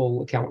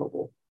powerful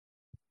accountable.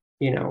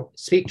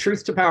 Speak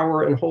truth to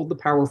power and hold the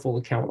powerful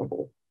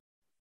accountable.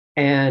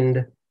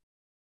 And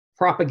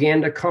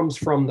propaganda comes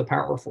from the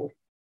powerful,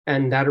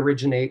 and that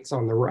originates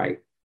on the right.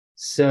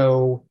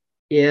 So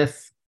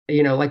if,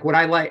 like what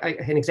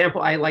an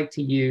example I like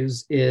to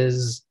use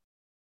is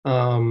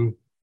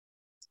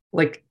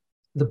like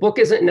the book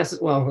isn't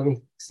necessarily, well, let me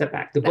step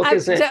back. The book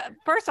isn't.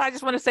 First, I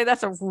just want to say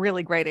that's a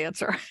really great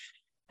answer.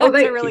 Oh,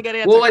 that's a really good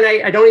answer. Well, and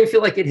I don't even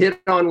feel like it hit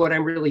on what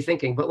I'm really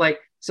thinking, but like,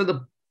 so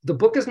the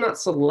book is not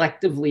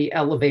selectively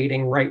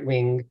elevating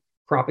right-wing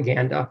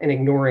propaganda and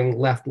ignoring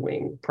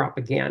left-wing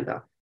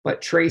propaganda,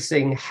 but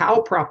tracing how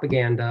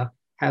propaganda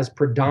has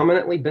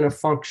predominantly been a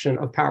function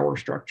of power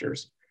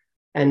structures.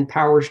 And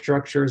power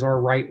structures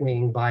are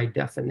right-wing by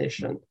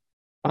definition.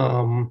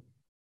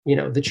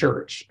 The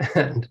church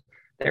and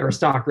the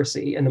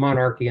aristocracy and the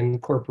monarchy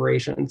and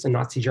corporations and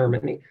Nazi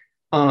Germany.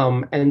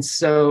 And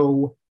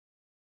so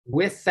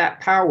with that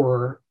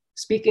power,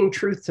 speaking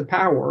truth to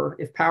power,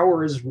 if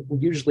power is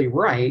usually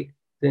right,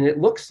 then it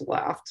looks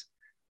left.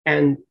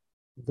 And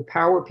the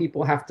power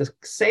people have to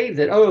say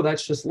that, oh,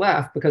 that's just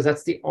left, because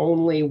that's the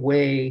only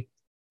way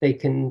they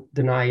can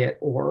deny it.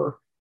 Or,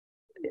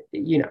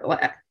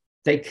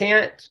 they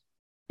can't,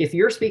 if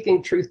you're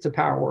speaking truth to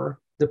power,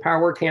 the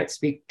power can't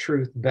speak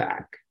truth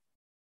back.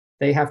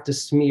 They have to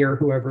smear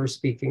whoever's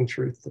speaking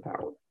truth to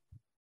power.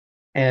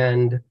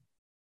 And,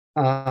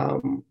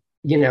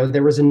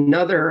 there was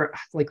another,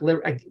 like,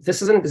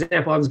 this is an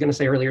example I was going to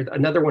say earlier,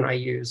 another one I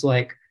use,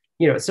 like,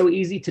 it's so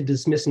easy to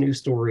dismiss news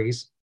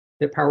stories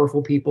that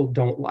powerful people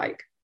don't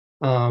like.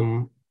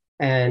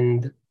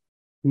 And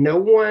no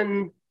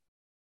one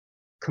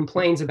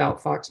complains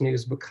about Fox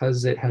News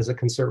because it has a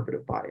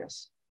conservative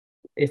bias.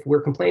 If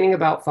we're complaining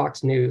about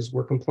Fox News,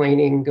 we're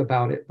complaining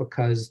about it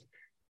because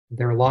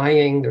they're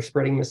lying, they're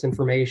spreading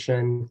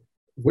misinformation.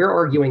 We're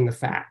arguing the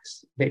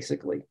facts,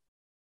 basically.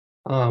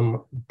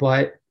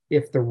 But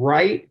if the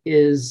right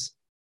is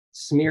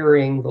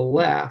smearing the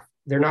left,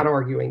 they're not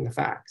arguing the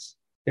facts.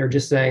 They're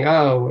just saying,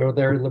 oh, or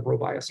they're liberal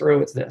bias, or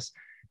oh, it's this.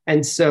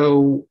 And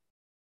so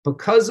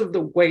because of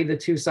the way the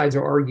two sides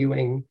are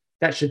arguing,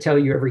 that should tell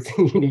you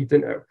everything you need to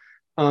know.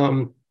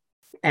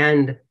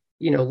 And,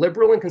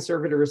 liberal and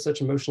conservative are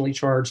such emotionally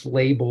charged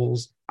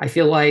labels. I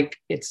feel like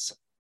it's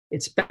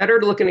better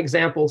to look at an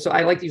example. So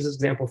I like to use this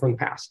example from the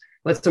past.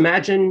 Let's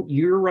imagine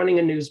you're running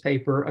a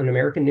newspaper, an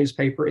American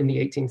newspaper in the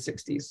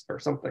 1860s or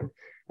something.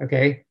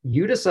 Okay.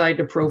 You decide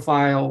to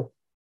profile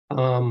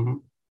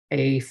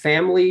a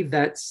family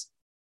that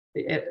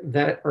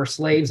are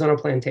slaves on a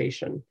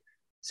plantation.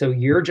 So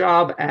your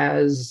job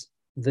as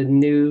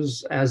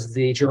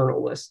the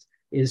journalist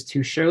is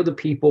to show the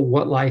people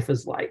what life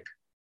is like.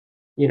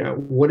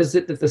 What is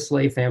it that the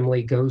slave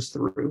family goes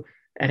through?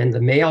 And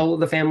the male of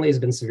the family has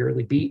been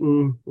severely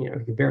beaten. He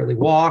can barely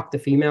walk. The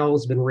female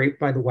has been raped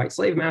by the white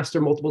slave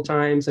master multiple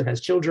times and has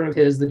children of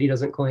his that he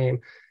doesn't claim.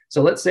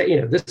 So let's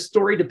say, this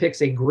story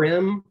depicts a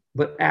grim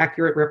but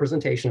accurate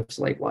representation of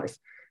slave life.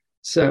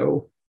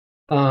 So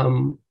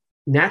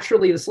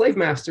naturally, the slave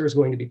master is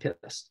going to be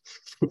pissed.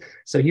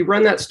 So you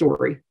run that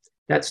story.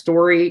 That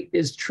story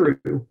is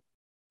true.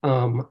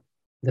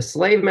 The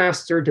slave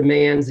master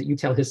demands that you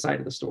tell his side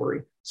of the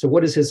story. So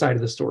what is his side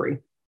of the story?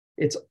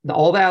 It's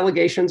all the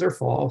allegations are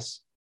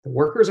false. The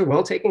workers are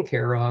well taken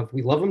care of.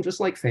 We love them just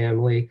like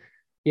family.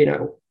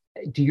 Do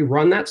you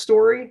run that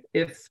story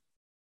if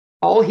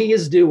all he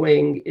is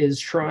doing is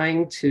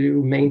trying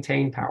to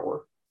maintain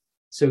power?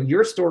 So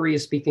your story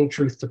is speaking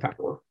truth to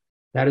power.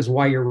 That is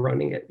why you're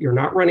running it. You're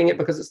not running it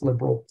because it's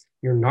liberal.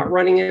 You're not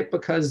running it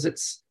because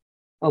it's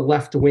a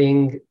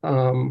left-wing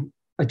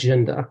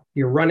agenda.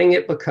 You're running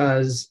it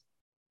because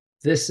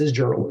this is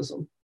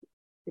journalism,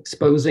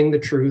 exposing the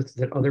truth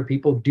that other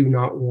people do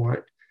not want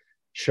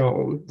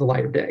shown the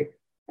light of day.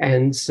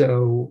 And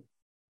so,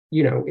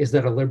 is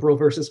that a liberal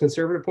versus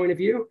conservative point of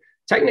view?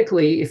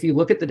 Technically, if you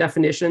look at the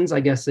definitions, I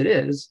guess it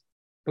is,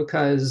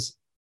 because,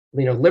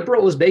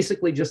 liberal is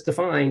basically just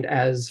defined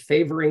as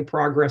favoring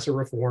progress or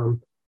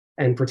reform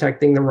and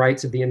protecting the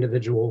rights of the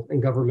individual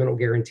and governmental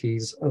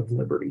guarantees of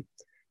liberty.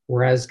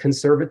 Whereas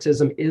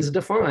conservatism is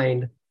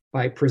defined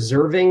by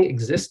preserving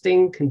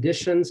existing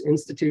conditions,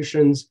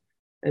 institutions,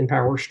 and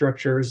power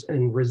structures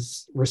and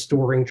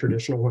restoring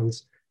traditional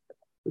ones,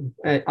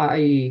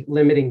 i.e.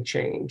 limiting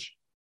change.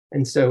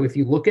 And so if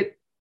you look at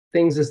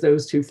things as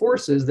those two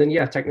forces, then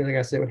yeah, technically I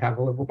guess they would have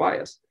a liberal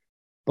bias,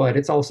 but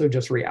it's also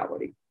just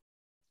reality.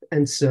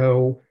 And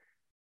so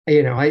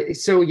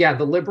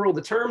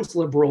the terms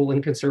liberal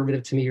and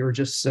conservative to me are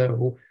just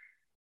so,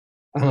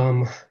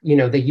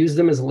 they use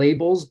them as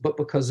labels, but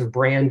because of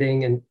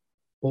branding and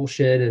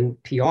bullshit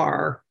and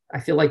PR, I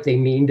feel like they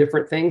mean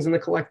different things in the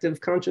collective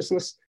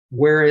consciousness.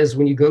 Whereas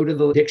when you go to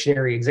the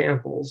dictionary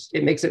examples,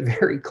 it makes it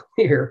very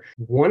clear.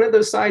 One of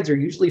those sides are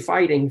usually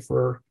fighting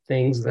for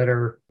things that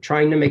are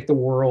trying to make the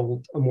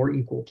world a more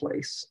equal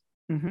place.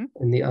 Mm-hmm.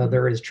 And the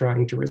other is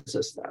trying to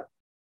resist that.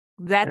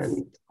 That's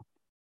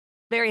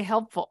very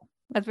helpful.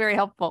 That's very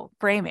helpful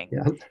framing.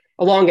 Yeah,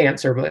 a long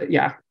answer, but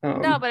yeah.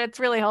 No, but it's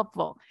really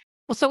helpful.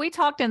 Well, so we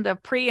talked in the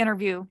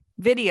pre-interview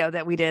video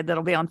that we did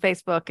that'll be on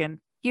Facebook and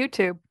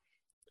YouTube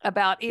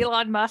about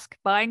Elon Musk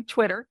buying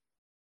Twitter.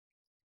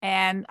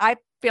 And I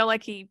feel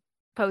like he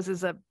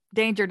poses a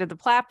danger to the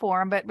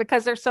platform, but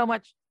because there's so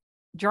much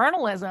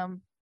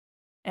journalism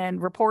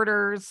and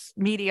reporters,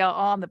 media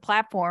on the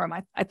platform,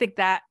 I think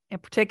that in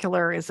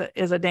particular is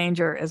a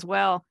danger as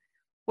well.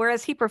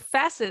 Whereas he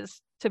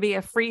professes to be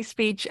a free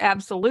speech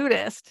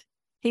absolutist,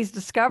 he's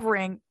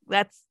discovering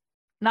that's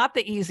not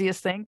the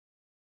easiest thing,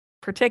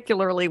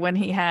 particularly when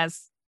he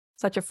has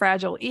such a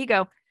fragile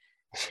ego.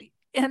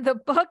 In the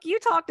book, you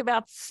talked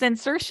about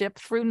censorship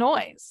through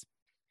noise.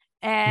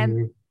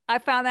 And I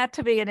found that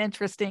to be an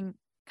interesting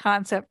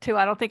concept too.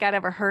 I don't think I'd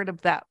ever heard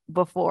of that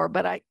before,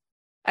 but I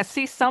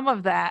see some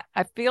of that,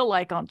 I feel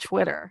like, on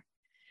Twitter,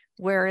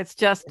 where it's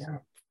just,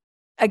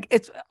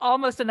 it's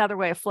almost another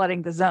way of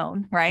flooding the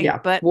zone, right? Yeah.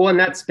 And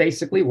that's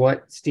basically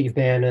what Steve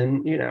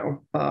Bannon,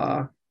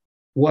 I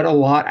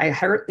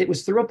heard it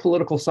was through a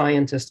political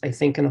scientist, I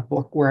think, in a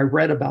book where I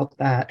read about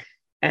that.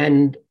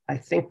 And I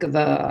think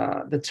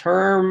the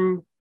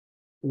term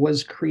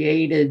was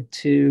created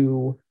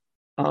to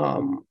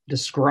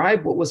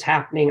describe what was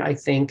happening, I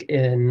think,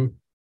 in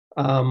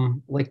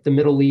like the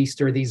Middle East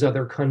or these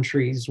other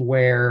countries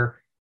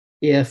where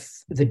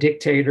if the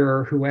dictator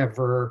or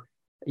whoever,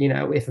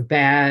 if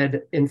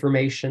bad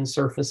information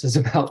surfaces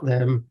about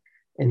them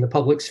in the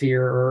public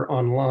sphere or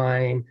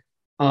online,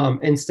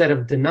 instead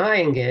of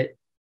denying it,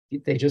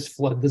 they just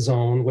flood the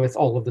zone with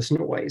all of this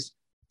noise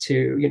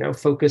to,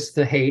 focus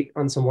the hate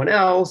on someone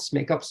else,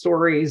 make up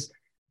stories,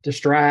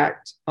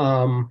 distract.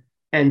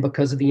 And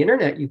because of the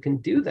internet, you can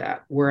do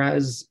that.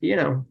 Whereas,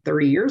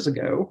 30 years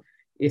ago,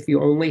 if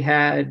you only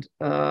had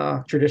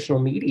traditional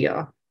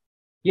media,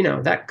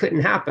 that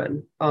couldn't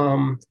happen.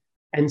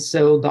 And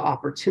so the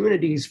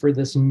opportunities for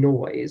this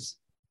noise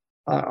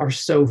are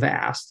so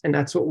vast. And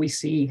that's what we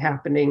see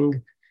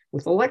happening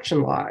with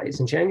election lies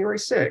and January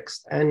 6th.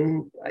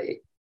 And,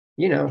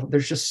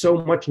 there's just so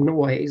much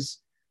noise.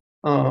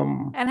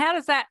 And how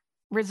does that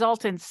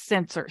result in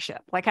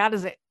censorship? Like, how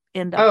does it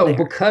end up there?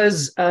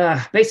 Because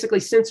basically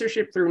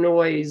censorship through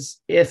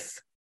noise, if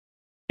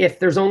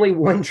there's only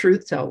one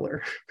truth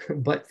teller,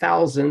 but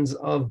thousands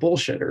of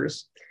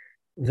bullshitters,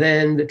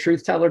 then the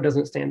truth teller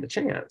doesn't stand a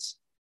chance.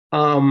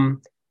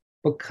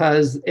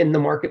 Because in the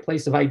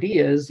marketplace of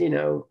ideas,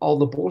 all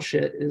the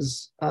bullshit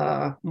is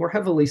more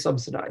heavily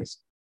subsidized.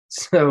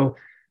 So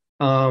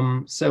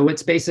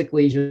it's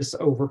basically just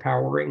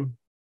overpowering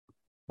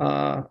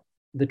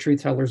the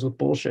truth tellers with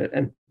bullshit.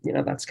 And,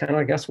 that's kind of,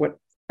 I guess, what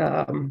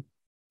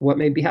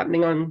may be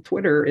happening on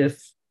Twitter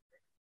if,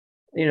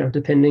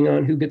 depending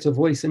on who gets a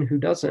voice and who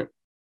doesn't.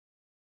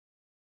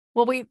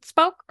 Well, we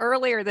spoke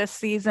earlier this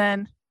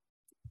season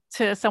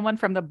to someone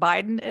from the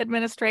Biden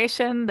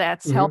administration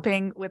that's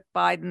helping with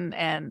Biden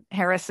and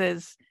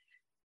Harris's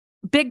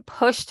big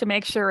push to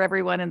make sure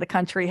everyone in the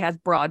country has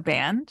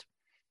broadband.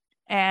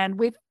 And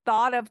we've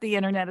thought of the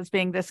internet as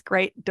being this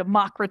great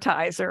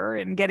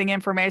democratizer and getting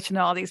information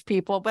to all these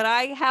people. But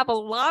I have a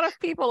lot of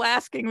people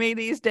asking me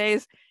these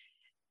days,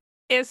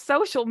 is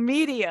social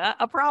media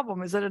a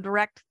problem? Is it a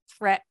direct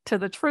threat to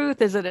the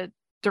truth? Is it a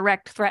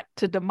direct threat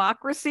to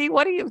democracy?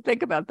 What do you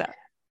think about that?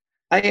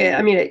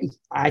 I mean,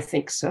 I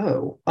think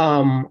so,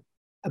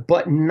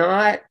 but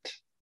not,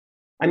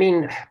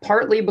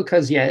 partly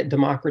because, it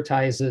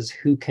democratizes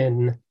who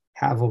can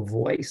have a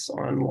voice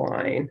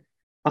online.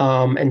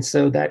 And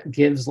so that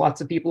gives lots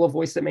of people a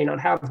voice that may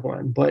not have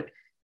one. But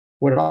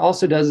what it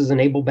also does is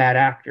enable bad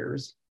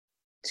actors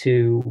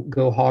to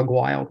go hog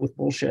wild with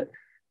bullshit.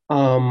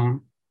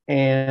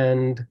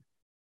 And,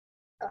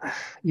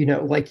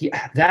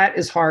 that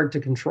is hard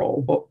to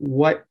control. But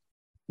what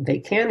they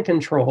can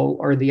control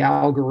are the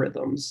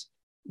algorithms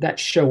that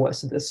show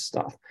us this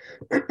stuff.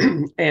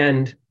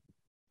 And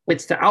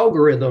it's the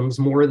algorithms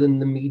more than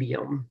the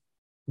medium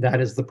that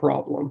is the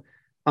problem.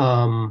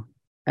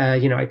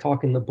 I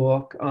talk in the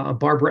book,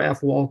 Barbara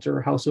F.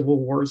 Walter, How Civil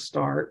Wars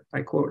Start.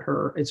 I quote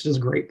her. It's just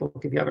a great book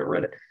if you haven't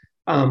read it.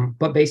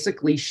 But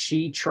basically,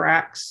 she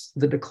tracks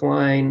the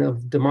decline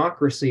of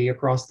democracy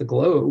across the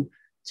globe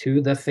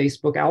to the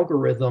Facebook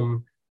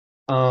algorithm.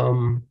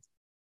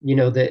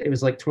 That it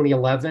was like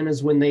 2011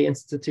 is when they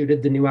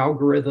instituted the new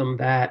algorithm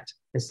that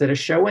instead of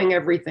showing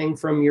everything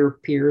from your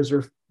peers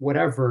or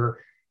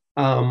whatever,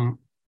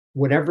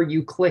 whatever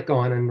you click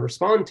on and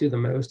respond to the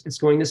most, it's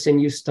going to send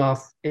you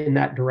stuff in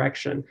that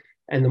direction.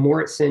 And the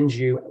more it sends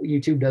you,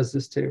 YouTube does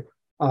this too,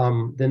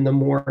 then the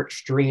more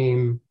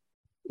extreme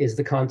is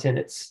the content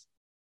it's,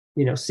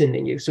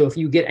 sending you. So if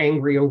you get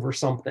angry over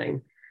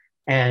something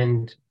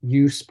and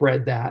you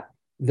spread that,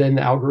 then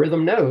the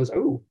algorithm knows,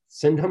 oh,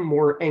 send him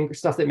more angry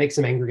stuff that makes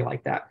him angry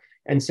like that.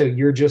 And so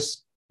you're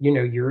just,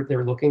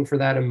 they're looking for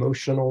that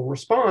emotional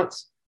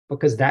response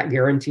because that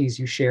guarantees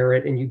you share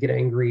it and you get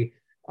angry,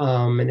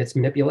 and it's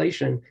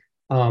manipulation.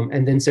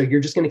 And then so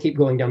you're just going to keep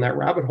going down that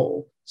rabbit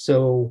hole.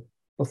 So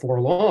before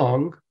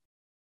long,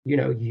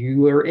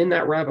 you are in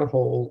that rabbit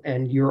hole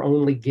and you're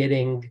only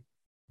getting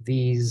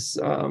these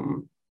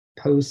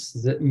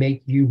posts that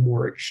make you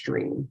more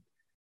extreme.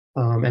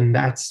 And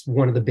that's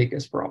one of the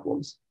biggest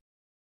problems.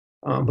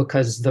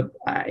 Because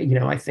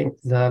I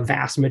think the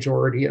vast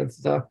majority of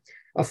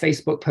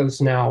Facebook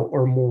posts now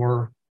are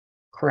more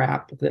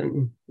crap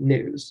than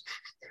news.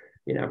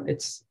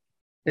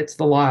 It's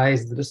the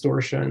lies, the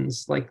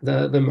distortions, like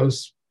the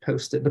most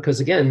posted, because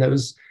again,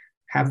 those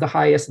have the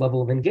highest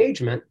level of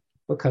engagement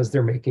because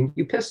they're making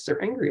you pissed or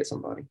angry at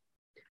somebody.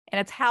 And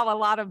it's how a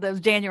lot of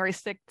those January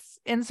 6th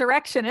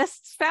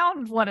insurrectionists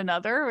found one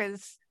another,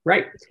 is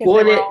right. Well,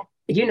 and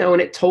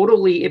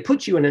it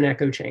puts you in an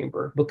echo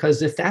chamber,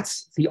 because if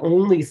that's the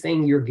only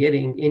thing you're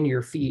getting in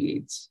your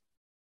feeds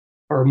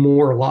are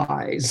more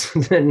lies,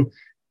 then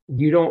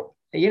you don't,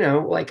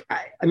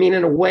 I mean,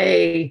 in a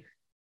way,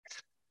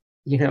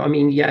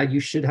 yeah, you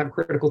should have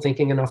critical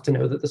thinking enough to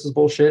know that this is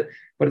bullshit.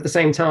 But at the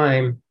same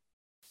time,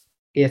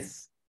 if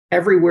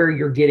everywhere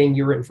you're getting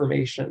your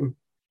information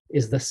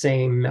is the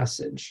same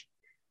message,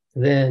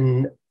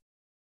 then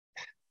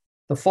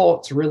the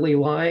fault's really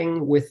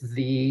lying with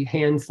the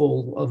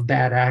handful of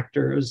bad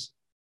actors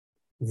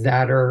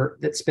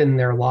that spend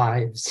their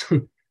lives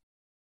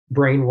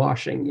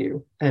brainwashing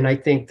you. And I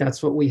think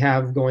that's what we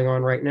have going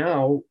on right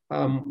now,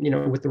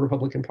 with the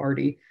Republican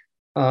Party.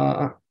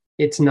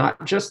 It's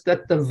not just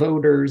that the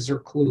voters are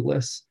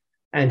clueless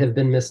and have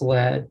been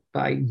misled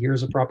by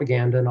years of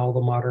propaganda and all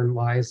the modern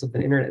lies of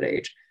the internet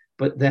age,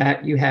 but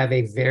that you have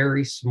a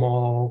very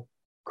small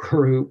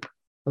group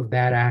of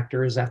bad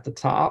actors at the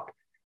top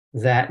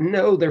that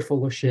know they're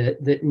full of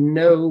shit, that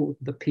know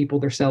the people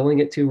they're selling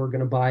it to are going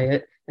to buy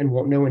it and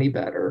won't know any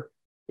better.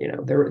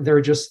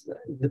 They're just,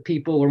 the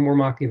people are more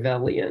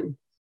Machiavellian,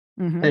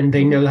 and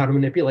they know how to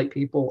manipulate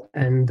people,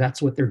 and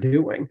that's what they're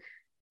doing.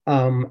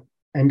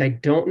 And I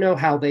don't know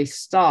how they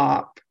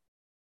stop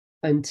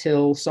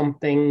until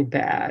something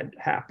bad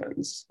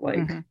happens.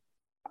 Like,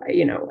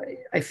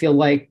 I feel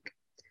like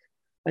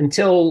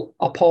until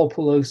a Paul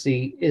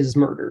Pelosi is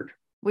murdered.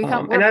 We've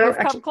come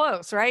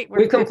close, right?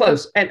 We've come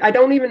close. And I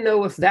don't even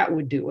know if that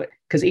would do it,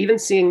 because even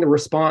seeing the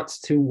response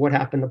to what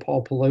happened to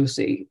Paul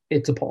Pelosi,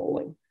 it's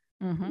appalling.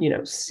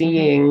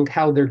 Seeing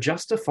how they're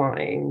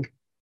justifying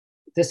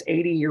this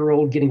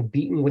 80-year-old getting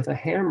beaten with a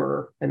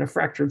hammer and a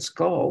fractured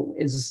skull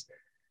is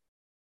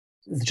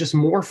just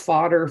more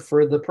fodder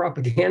for the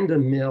propaganda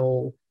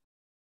mill.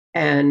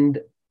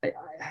 And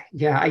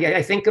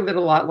I think of it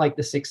a lot like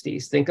the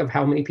 60s. Think of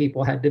how many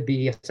people had to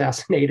be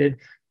assassinated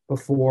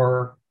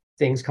before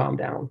things calmed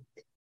down.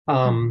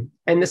 And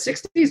the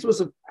 60s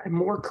was a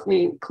more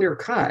clear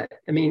cut.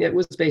 I mean, it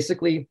was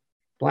basically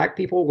Black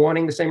people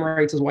wanting the same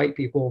rights as white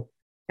people,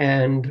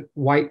 and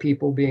white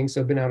people being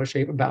so bent out of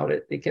shape about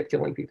it, they kept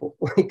killing people.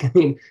 Like, I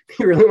mean, if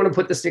you really want to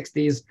put the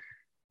 60s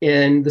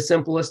in the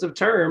simplest of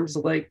terms,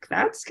 like,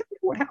 that's kind of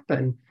what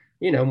happened.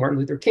 Martin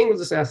Luther King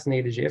was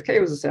assassinated, JFK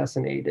was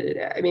assassinated.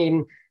 I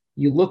mean,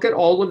 you look at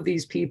all of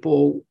these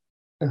people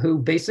who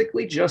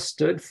basically just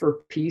stood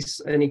for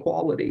peace and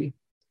equality,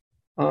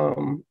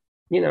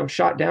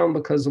 shot down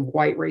because of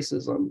white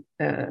racism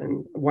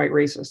and white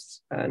racists.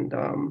 And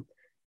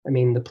I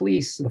mean, the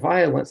police, the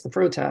violence, the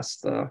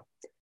protests,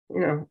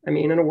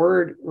 in a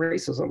word,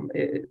 racism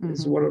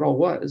is what it all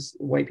was.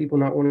 White people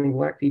not wanting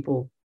Black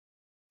people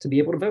to be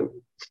able to vote.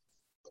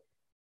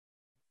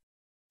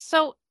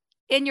 So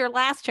in your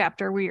last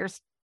chapter, we are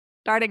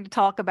starting to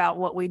talk about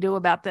what we do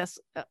about this.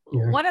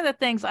 One of the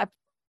things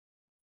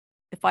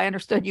if I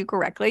understood you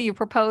correctly, you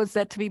propose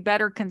that to be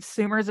better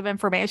consumers of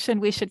information,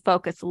 we should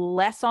focus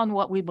less on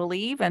what we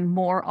believe and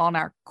more on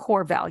our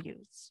core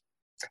values.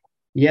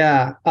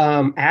 Yeah.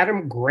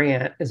 Adam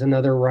Grant is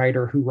another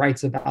writer who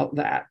writes about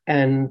that.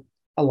 And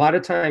a lot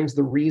of times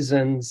the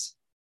reasons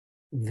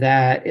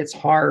that it's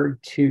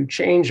hard to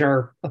change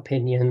our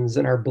opinions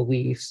and our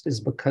beliefs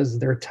is because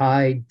they're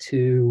tied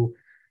to,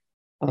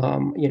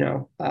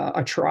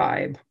 a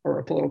tribe or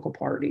a political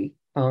party.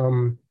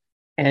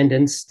 And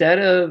instead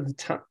of,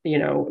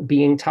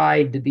 being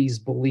tied to these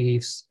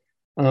beliefs,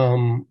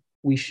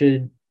 we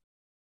should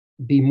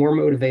be more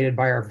motivated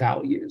by our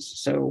values.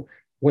 So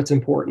what's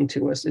important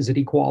to us? Is it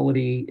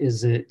equality?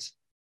 Is it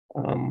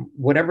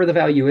whatever the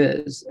value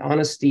is?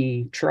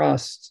 Honesty,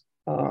 trust,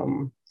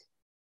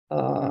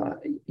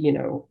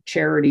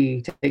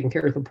 charity, taking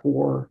care of the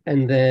poor,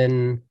 and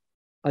then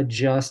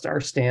adjust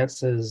our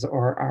stances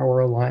or our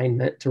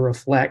alignment to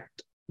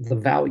reflect the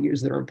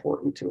values that are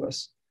important to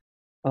us.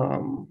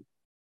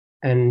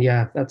 And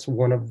that's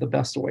one of the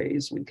best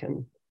ways we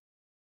can,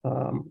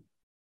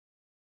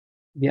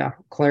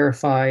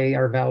 clarify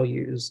our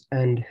values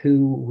and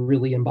who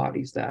really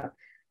embodies that.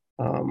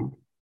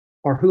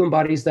 or who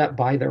embodies that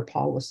by their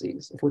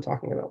policies, if we're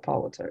talking about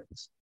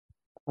politics.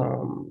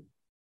 Um,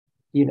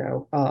 you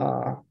know,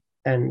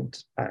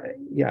 and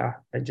yeah,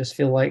 I just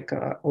feel like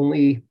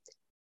only,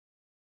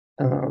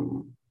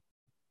 um,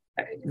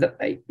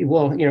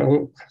 well, you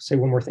know, say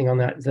one more thing on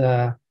that.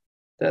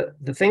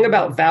 The thing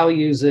about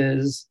values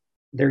is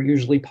they're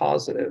usually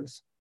positive.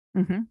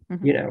 You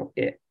know,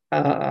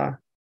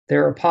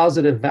 they're a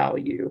positive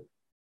value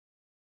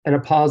and a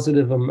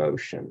positive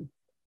emotion.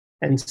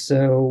 And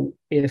so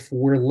if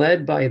we're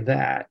led by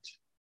that,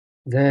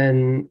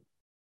 then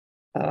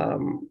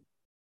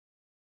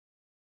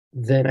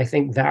then I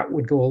think that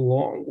would go a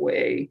long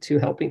way to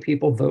helping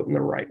people vote in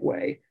the right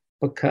way.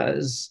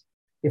 Because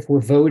if we're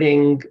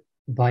voting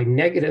by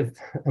negative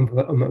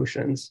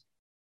emotions,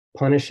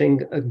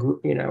 punishing a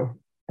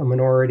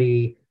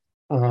minority,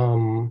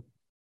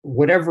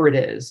 whatever it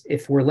is,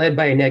 if we're led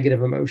by a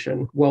negative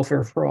emotion,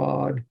 welfare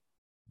fraud,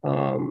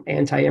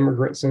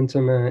 anti-immigrant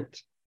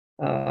sentiment,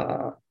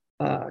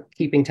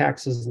 keeping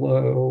taxes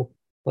low,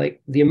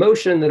 like the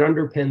emotion that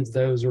underpins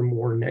those are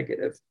more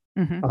negative.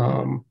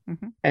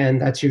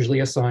 And that's usually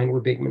a sign we're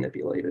being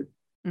manipulated.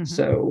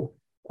 So,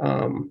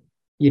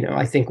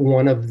 I think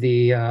one of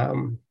the,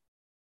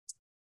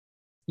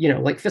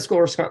 like fiscal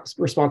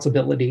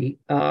responsibility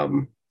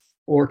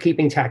or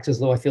keeping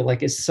taxes low, I feel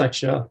like is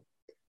such a,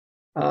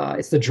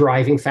 it's the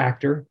driving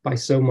factor by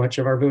so much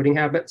of our voting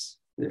habits,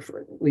 at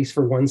least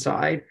for one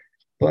side.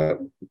 But,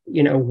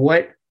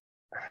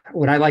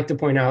 what I like to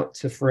point out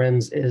to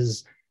friends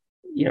is,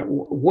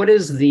 what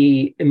is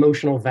the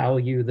emotional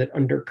value that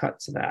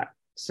undercuts that?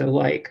 So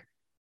like,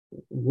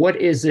 what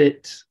is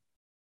it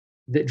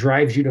that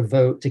drives you to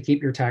vote to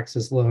keep your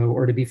taxes low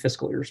or to be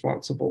fiscally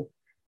responsible?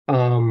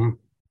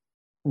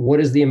 What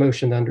is the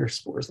emotion that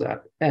underscores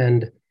that?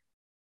 And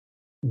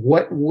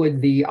what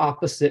would the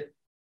opposite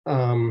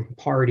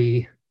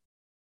party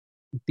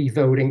be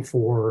voting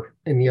for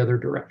in the other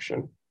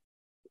direction?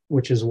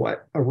 Which is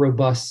what? A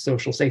robust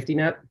social safety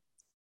net,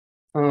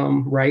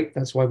 right?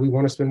 That's why we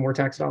want to spend more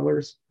tax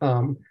dollars.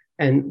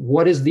 And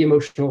what is the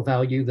emotional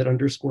value that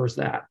underscores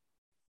that?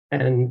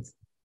 And,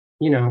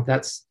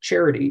 that's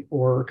charity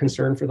or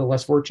concern for the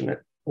less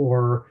fortunate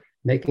or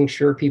making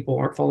sure people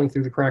aren't falling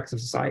through the cracks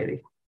of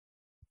society,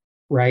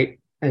 right?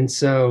 And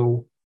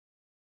so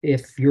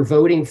if you're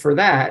voting for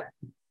that,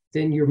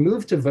 then you're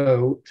moved to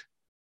vote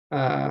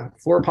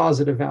for a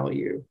positive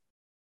value.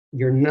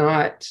 You're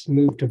not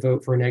moved to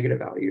vote for a negative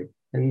value.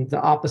 And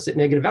the opposite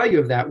negative value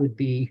of that would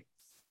be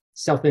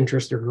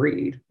self-interest or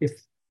greed if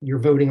you're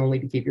voting only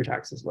to keep your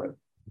taxes low.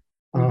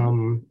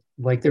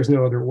 Like there's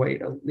no other way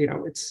to,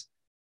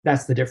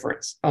 that's the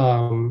difference.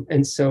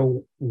 And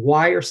so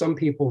why are some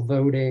people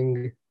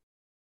voting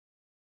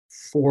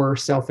for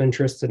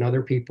self-interest and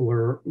other people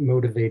are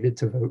motivated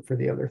to vote for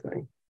the other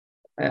thing?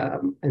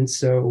 And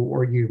so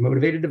are you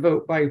motivated to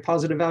vote by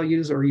positive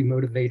values or are you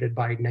motivated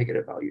by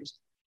negative values?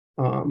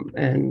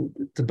 And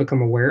to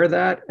become aware of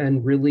that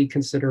and really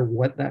consider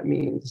what that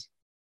means,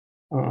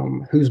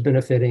 who's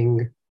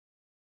benefiting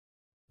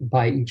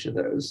by each of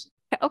those.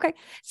 Okay.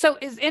 So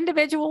is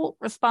individual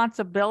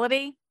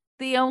responsibility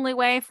the only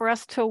way for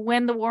us to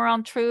win the war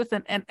on truth?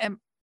 And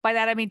by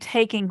that, I mean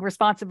taking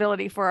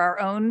responsibility for our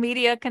own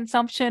media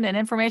consumption and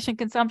information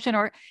consumption,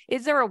 or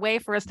is there a way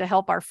for us to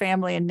help our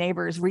family and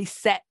neighbors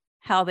reset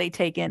how they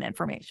take in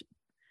information?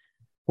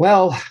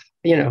 Well,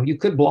 you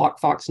could block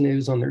Fox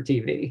News on their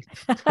TV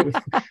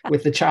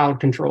with the child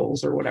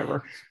controls or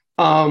whatever.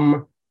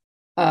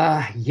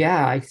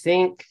 Yeah,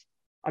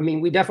 I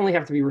mean, we definitely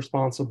have to be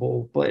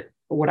responsible, but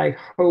what I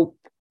hope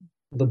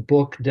the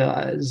book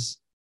does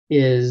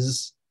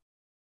is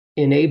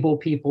enable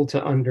people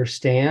to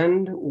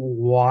understand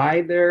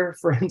why their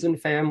friends and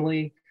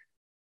family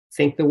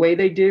think the way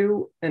they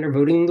do and are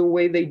voting the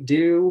way they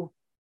do,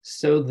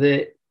 so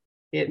that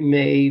it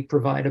may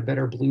provide a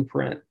better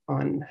blueprint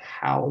on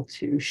how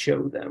to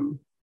show them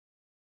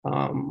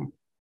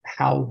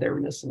how they're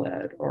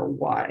misled or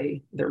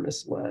why they're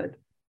misled.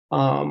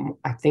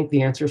 I think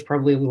the answer is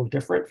probably a little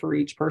different for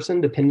each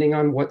person, depending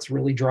on what's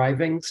really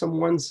driving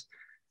someone's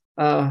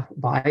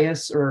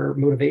bias or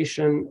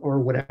motivation or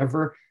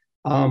whatever.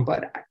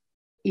 But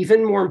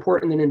even more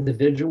important than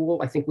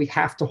individual, I think we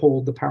have to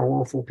hold the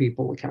powerful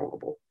people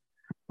accountable.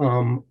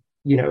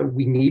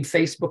 We need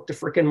Facebook to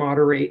frickin'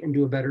 moderate and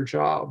do a better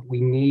job. We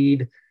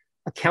need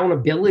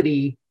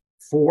accountability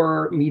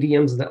for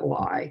mediums that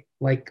lie.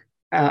 Like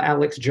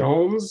Alex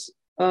Jones,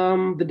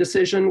 the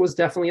decision was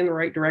definitely in the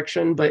right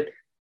direction. But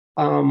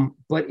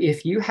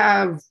if you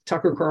have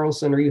Tucker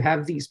Carlson or you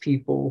have these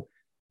people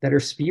that are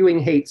spewing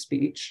hate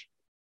speech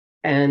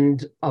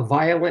and a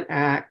violent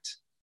act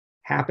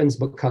happens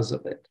because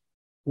of it,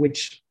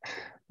 which,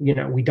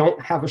 we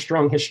don't have a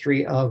strong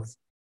history of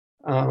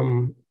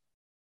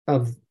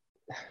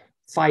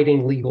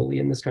fighting legally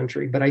in this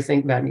country, but I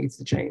think that needs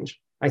to change.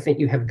 I think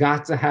you have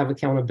got to have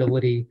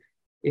accountability.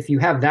 If you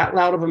have that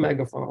loud of a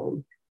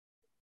megaphone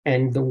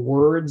and the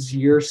words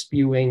you're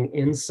spewing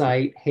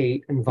incite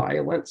hate and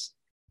violence,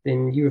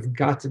 then you have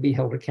got to be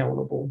held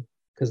accountable,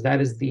 because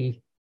that is the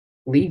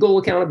legal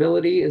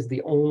accountability is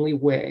the only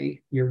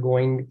way you're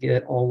going to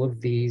get all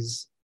of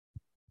these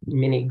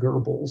mini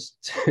Goebbels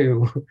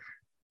to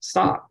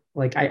stop.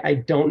 Like, I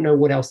don't know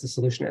what else the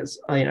solution is.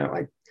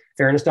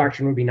 Fairness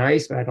doctrine would be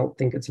nice, but I don't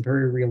think it's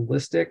very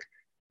realistic.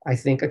 I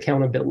think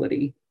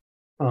accountability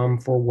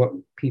for what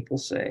people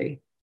say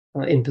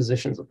in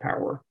positions of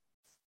power.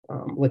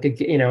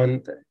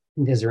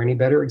 And is there any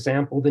better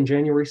example than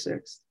January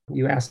 6th?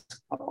 You ask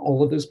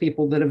all of those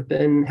people that have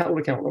been held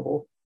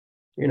accountable,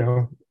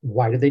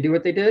 why did they do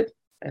what they did?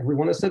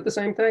 Everyone has said the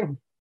same thing.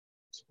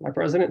 My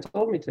president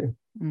told me to.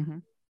 Mm-hmm.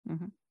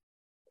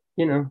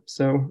 Mm-hmm.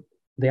 So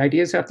the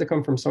ideas have to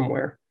come from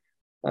somewhere.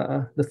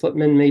 The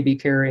footmen may be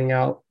carrying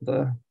out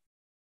the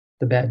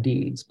bad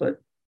deeds,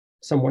 but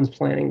someone's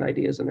planting the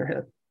ideas in their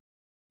head.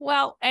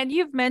 Well, and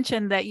you've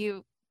mentioned that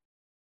you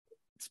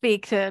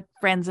speak to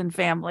friends and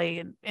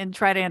family and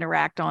try to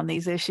interact on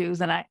these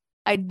issues. And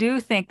I do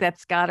think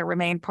that's got to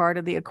remain part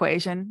of the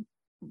equation,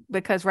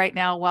 because right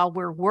now, while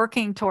we're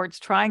working towards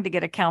trying to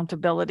get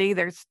accountability,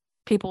 there's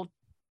people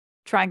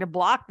trying to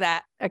block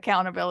that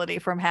accountability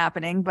from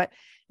happening. But,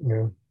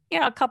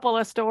 a couple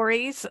of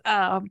stories.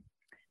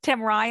 Tim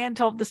Ryan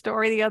told the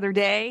story the other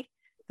day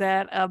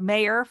that a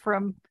mayor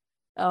from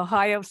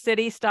Ohio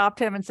City stopped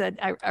him and said,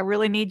 I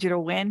really need you to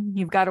win.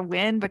 You've got to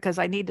win because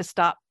I need to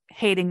stop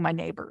hating my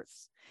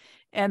neighbors.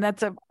 And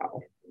that's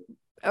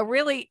a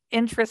really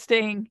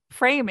interesting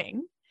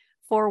framing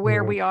for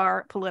where we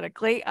are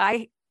politically.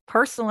 I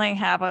personally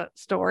have a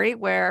story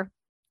where,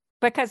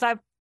 because I've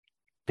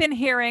been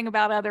hearing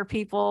about other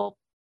people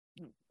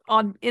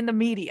in the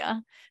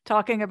media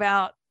talking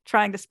about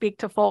trying to speak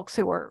to folks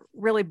who are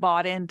really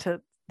bought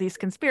into these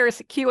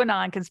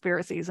QAnon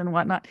conspiracies and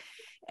whatnot.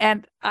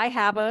 And I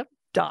have a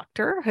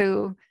doctor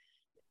who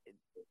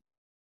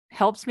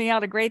helps me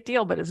out a great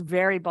deal, but is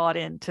very bought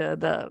into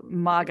the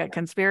MAGA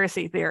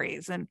conspiracy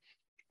theories. And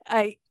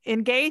I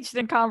engaged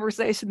in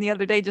conversation the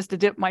other day just to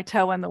dip my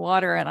toe in the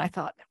water. And I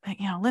thought,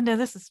 Linda,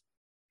 this is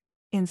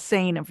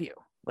insane of you.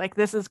 Like,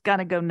 this is going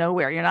to go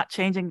nowhere. You're not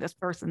changing this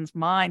person's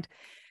mind.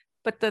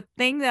 But the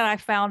thing that I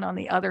found on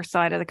the other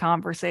side of the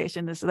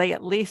conversation is they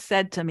at least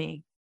said to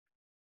me,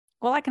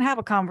 well, I can have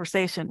a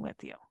conversation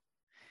with you.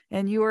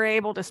 And you were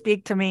able to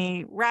speak to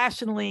me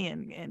rationally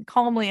and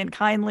calmly and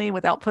kindly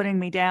without putting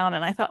me down.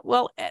 And I thought,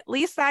 well, at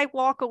least I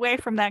walk away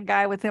from that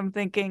guy with him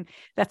thinking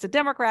that's a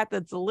Democrat,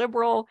 that's a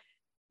liberal.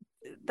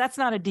 That's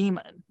not a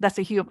demon. That's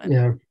a human.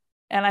 Yeah.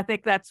 And I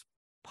think that's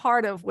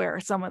part of where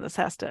some of this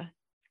has to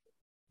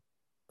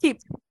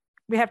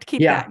we have to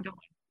keep that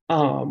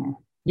going.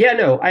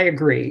 I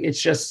agree.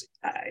 It's just,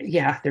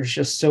 there's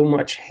just so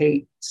much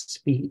hate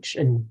speech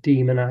and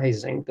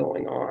demonizing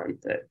going on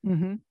that,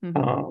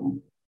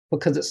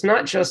 because it's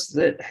not just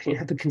that,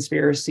 the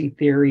conspiracy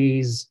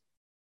theories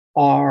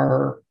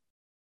are,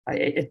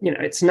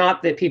 it's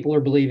not that people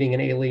are believing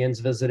in aliens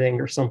visiting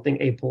or something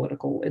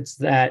apolitical. It's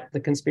that the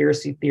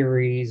conspiracy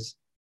theories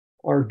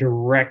are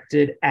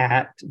directed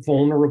at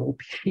vulnerable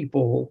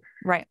people.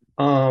 Right.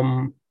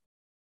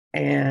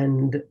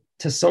 And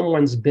to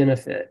someone's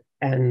benefit.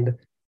 And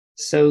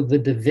so the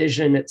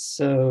division it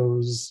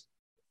sows,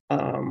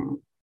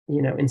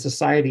 in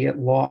society at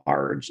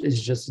large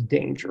is just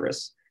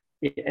dangerous.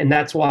 And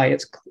that's why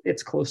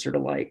it's closer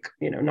to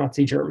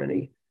Nazi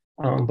Germany,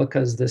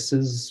 because this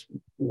is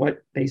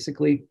what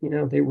basically,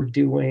 they were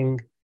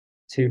doing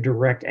to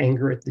direct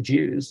anger at the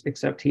Jews,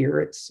 except here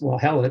it's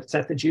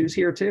at the Jews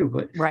here too.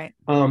 But right.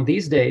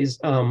 These days,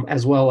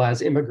 as well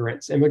as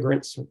immigrants,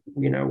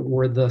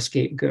 were the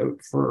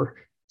scapegoat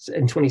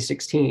in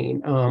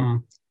 2016.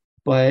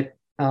 But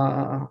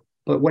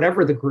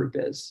whatever the group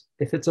is,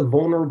 if it's a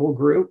vulnerable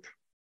group,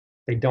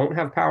 they don't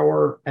have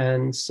power.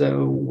 And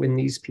so when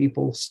these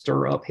people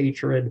stir up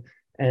hatred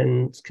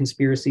and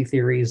conspiracy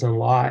theories and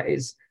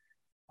lies,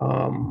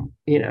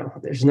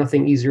 there's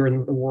nothing easier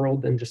in the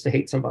world than just to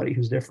hate somebody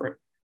who's different.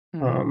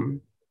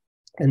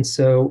 And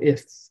so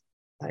if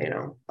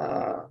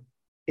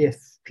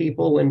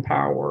people in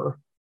power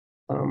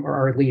or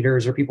our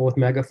leaders or people with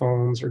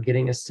megaphones are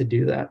getting us to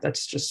do that,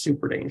 that's just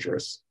super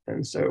dangerous.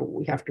 And so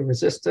we have to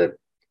resist it.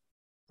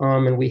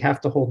 And we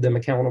have to hold them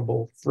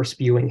accountable for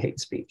spewing hate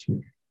speech.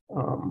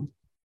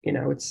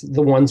 It's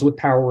the ones with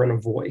power and a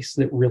voice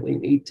that really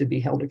need to be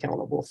held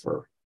accountable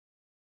for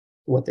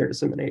what they're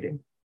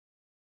disseminating.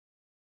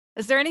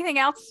 Is there anything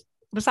else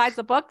besides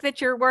the book that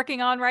you're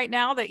working on right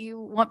now that you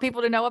want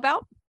people to know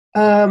about?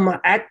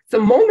 At the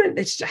moment,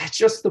 it's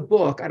just the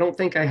book. I don't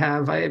think I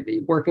have. I'm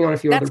working on a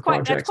few other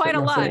projects. That's quite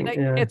a lot.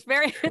 Yeah. It's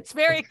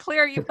very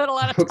clear you put a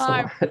lot of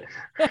time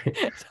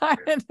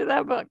into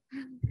that book.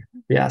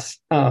 Yes.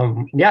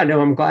 I'm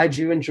glad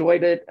you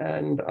enjoyed it,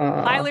 and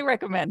highly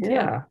recommend.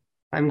 Yeah.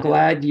 I'm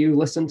glad you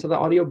listened to the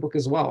audiobook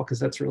as well, because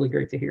that's really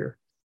great to hear.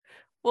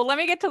 Well, let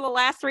me get to the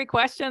last three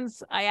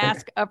questions. I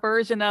ask a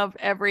version of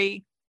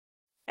every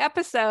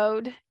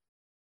episode.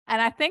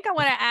 And I think I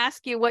want to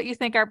ask you what you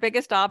think our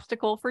biggest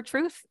obstacle for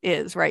truth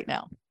is right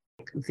now.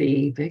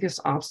 The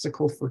biggest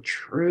obstacle for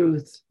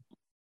truth,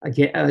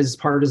 again, is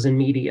partisan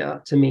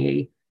media to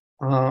me.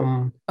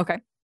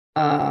 Okay.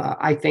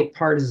 I think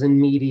partisan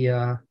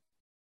media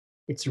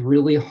it's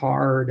really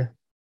hard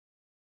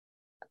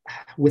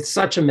with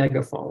such a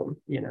megaphone,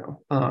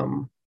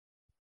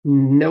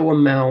 no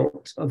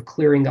amount of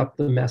clearing up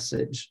the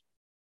message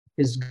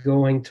is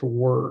going to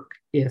work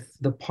if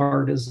the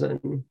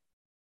partisan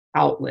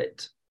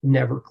outlet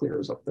never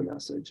clears up the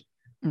message.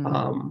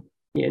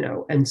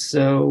 And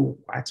so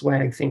that's why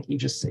I think you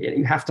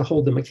have to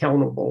hold them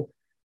accountable.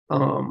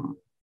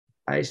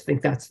 I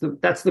think that's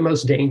the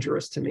most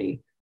dangerous to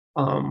me.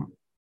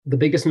 The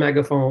biggest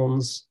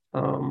megaphones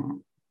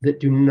that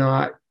do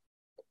not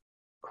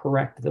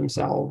correct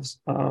themselves,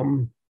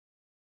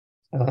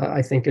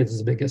 I think is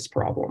the biggest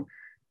problem,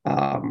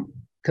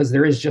 because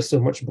there is just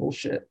so much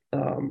bullshit.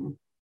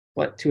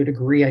 But to a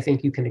degree, I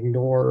think you can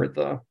ignore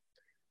the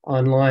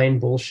online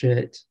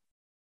bullshit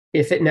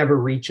if it never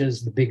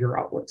reaches the bigger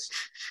outlets.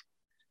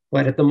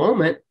 But at the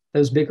moment,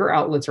 those bigger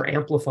outlets are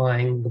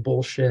amplifying the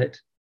bullshit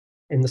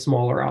in the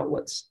smaller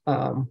outlets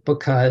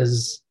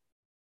because,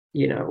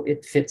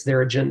 it fits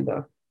their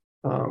agenda.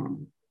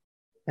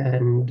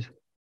 And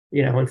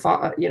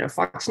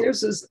Fox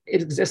News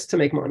it exists to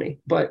make money,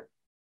 but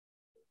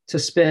to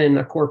spin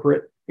a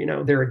corporate,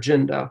 their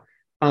agenda.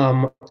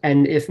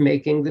 And if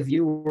making the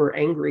viewer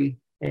angry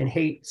and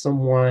hate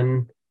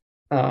someone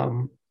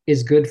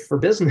is good for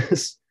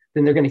business,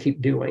 then they're going to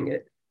keep doing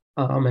it.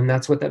 And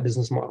that's what that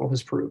business model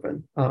has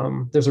proven.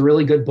 There's a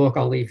really good book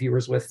I'll leave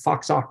viewers with.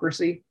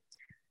 Foxocracy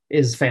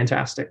is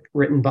fantastic,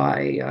 written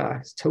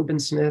by Tobin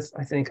Smith,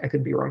 I think. I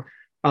could be wrong.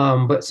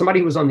 But somebody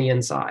who was on the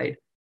inside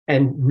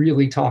and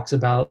really talks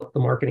about the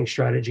marketing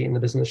strategy and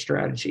the business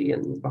strategy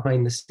and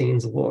behind the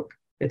scenes look.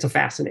 It's a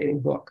fascinating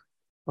book.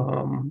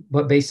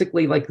 But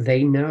basically,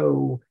 they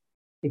know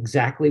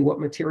exactly what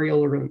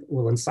material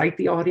will incite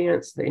the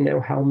audience. They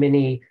know how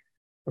many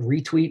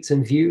retweets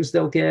and views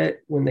they'll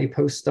get when they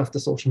post stuff to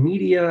social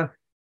media.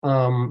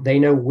 They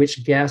know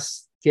which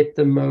guests get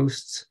the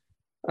most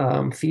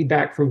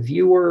feedback from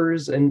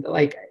viewers. And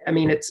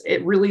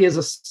it really is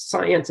a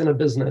science and a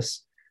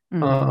business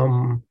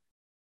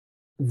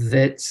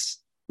that's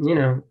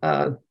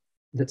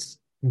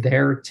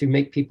there to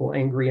make people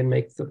angry and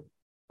make the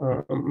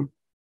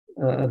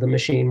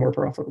machine more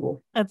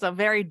profitable. That's a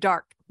very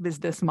dark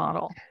business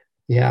model.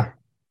 Yeah.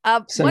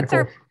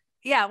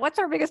 What's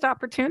our biggest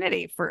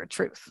opportunity for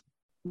truth?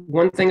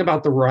 One thing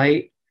about the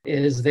right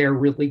is they're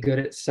really good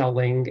at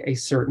selling a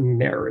certain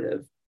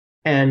narrative.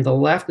 And the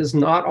left is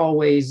not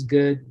always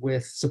good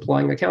with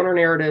supplying a counter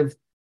narrative,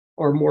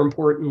 or more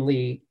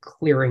importantly,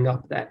 clearing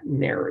up that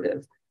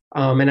narrative.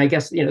 And I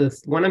guess,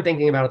 the one I'm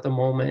thinking about at the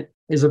moment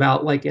is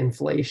about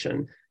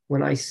inflation.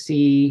 When I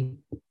see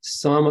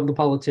some of the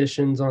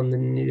politicians on the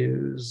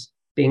news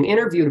being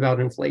interviewed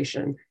about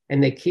inflation,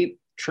 and they keep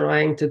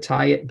trying to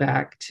tie it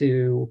back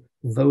to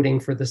voting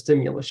for the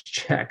stimulus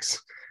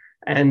checks.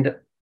 And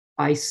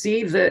I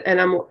see that,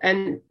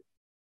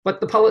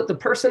 but the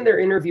person they're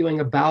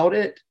interviewing about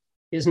it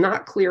is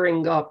not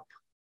clearing up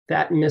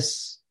that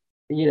misbelief.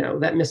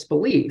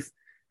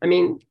 I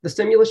mean, the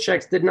stimulus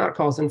checks did not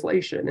cause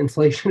inflation.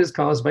 Inflation is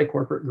caused by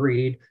corporate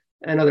greed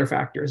and other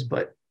factors,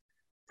 but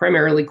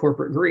primarily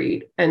corporate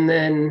greed. And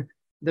then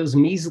those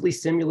measly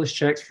stimulus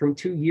checks from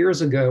 2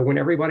 years ago, when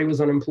everybody was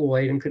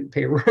unemployed and couldn't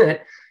pay rent,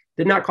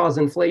 did not cause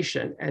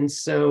inflation. And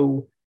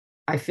so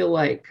I feel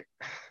like,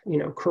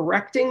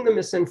 correcting the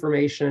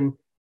misinformation,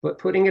 but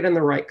putting it in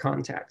the right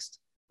context.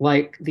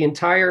 The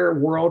entire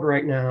world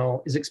right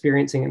now is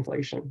experiencing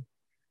inflation.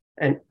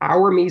 And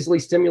our measly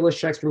stimulus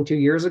checks from 2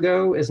 years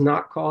ago is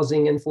not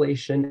causing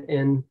inflation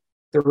in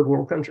third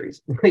world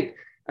countries.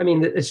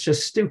 It's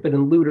just stupid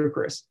and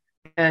ludicrous.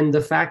 And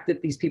the fact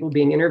that these people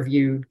being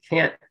interviewed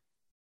can't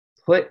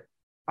put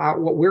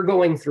what we're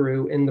going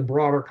through in the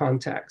broader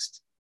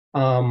context,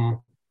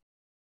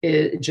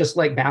 it just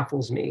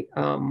baffles me.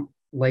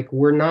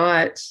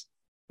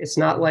 It's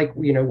not like,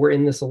 we're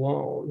in this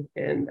alone.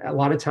 And a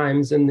lot of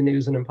times in the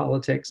news and in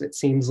politics, it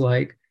seems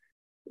like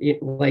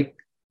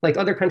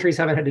other countries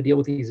haven't had to deal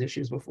with these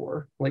issues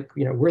before.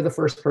 We're the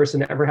first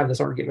person to ever have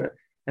this argument.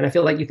 And I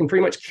feel like you can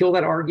pretty much kill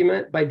that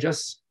argument by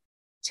just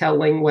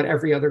telling what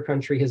every other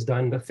country has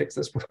done to fix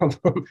this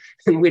problem.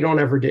 And we don't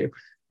ever do.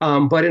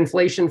 But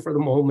inflation for the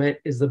moment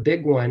is the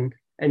big one.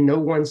 And no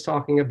one's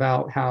talking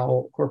about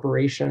how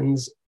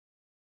corporations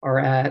are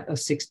at a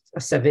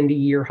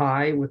 70-year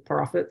high with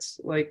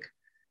profits.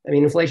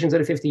 Inflation's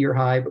at a 50-year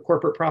high, but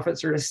corporate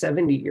profits are at a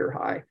 70-year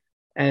high.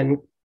 And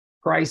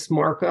price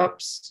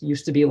markups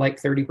used to be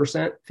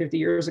 30% 50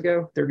 years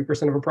ago.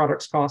 30% of a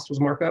product's cost was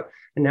markup,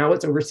 and now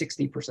it's over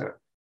 60%.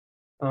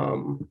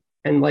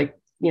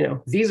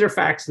 These are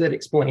facts that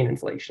explain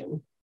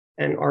inflation.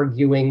 And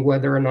arguing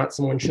whether or not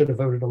someone should have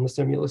voted on the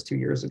stimulus 2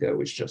 years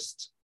ago is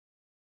just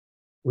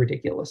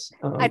ridiculous.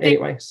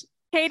 Anyways.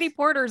 Katie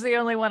Porter's the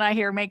only one I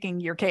hear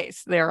making your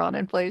case there on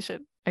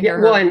inflation.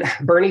 And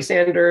Bernie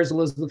Sanders,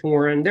 Elizabeth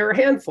Warren, they're a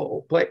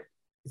handful, but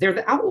they're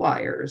the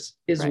outliers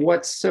is right.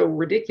 What's so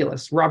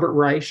ridiculous. Robert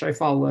Reich, I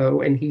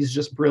follow, and he's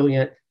just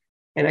brilliant.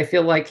 And I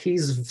feel like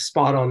he's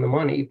spot on the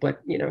money,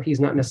 but, he's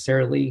not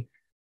necessarily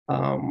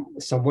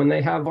someone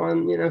they have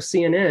on,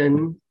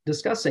 CNN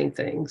discussing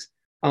things.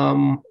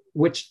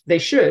 which they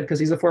should, because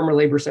he's a former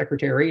labor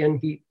secretary and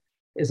he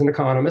is an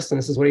economist and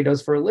this is what he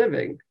does for a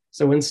living.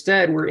 So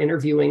instead, we're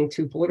interviewing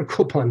two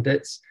political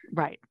pundits,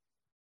 right,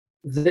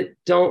 that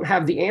don't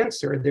have the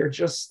answer.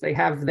 They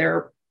have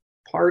their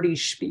party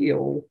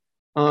spiel,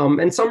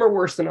 and some are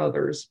worse than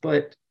others.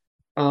 But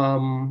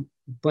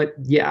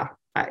yeah,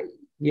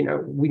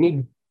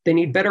 they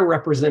need better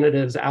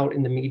representatives out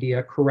in the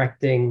media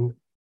correcting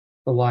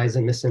the lies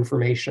and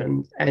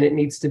misinformation, and it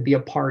needs to be a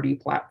party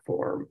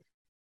platform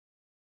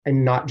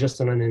and not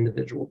just on an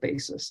individual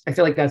basis. I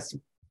feel like that's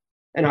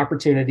an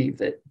opportunity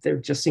that there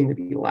just seem to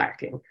be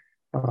lacking.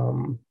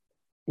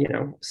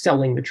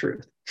 Selling the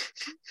truth.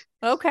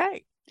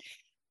 Okay.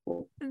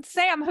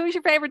 Sam, who's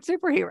your favorite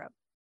superhero?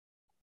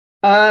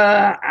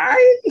 I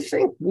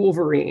think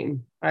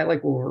Wolverine. I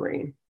like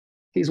Wolverine.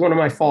 He's one of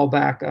my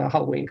fallback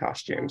Halloween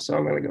costumes, so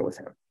I'm going to go with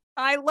him.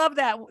 I love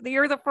that.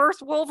 You're the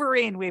first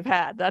Wolverine we've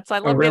had. I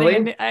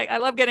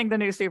love getting the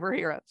new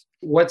superheroes.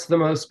 What's the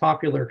most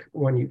popular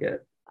one you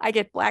get? I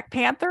get Black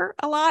Panther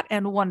a lot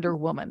and Wonder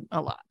Woman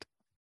a lot.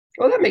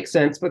 Well, that makes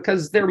sense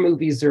because their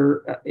movies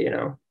are,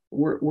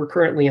 we're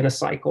currently in a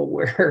cycle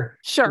where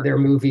their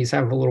movies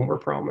have a little more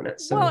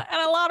prominence. So. Well,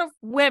 and a lot of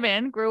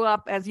women grew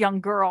up as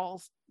young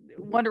girls.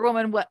 Wonder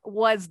Woman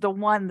was the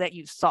one that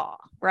you saw,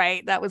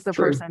 right? That was the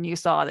person you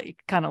saw that you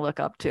kind of look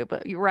up to.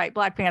 But you're right,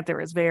 Black Panther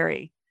is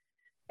very...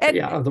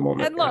 of the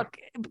moment. And look,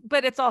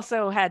 but it's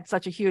also had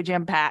such a huge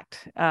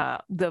impact.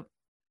 The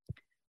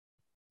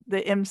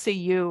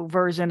MCU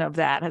version of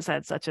that has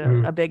had such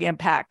a big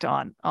impact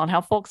on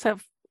how folks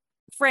have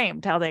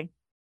framed how they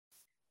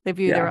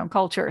view their own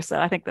culture. So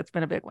I think that's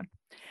been a big one.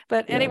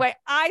 But anyway,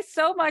 I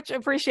so much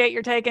appreciate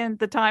your taking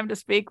the time to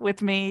speak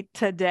with me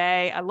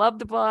today. I love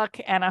the book,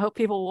 and I hope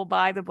people will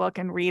buy the book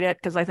and read it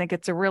because I think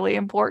it's a really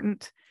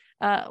important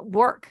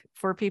work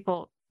for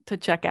people to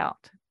check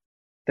out.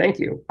 Thank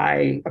you.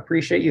 I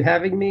appreciate you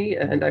having me,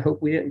 and I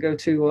hope we didn't go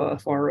too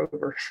far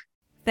over.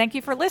 Thank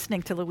you for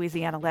listening to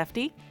Louisiana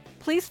Lefty.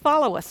 Please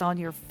follow us on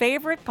your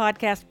favorite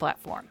podcast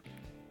platform.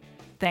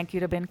 Thank you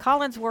to Ben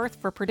Collinsworth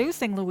for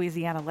producing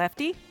Louisiana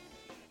Lefty,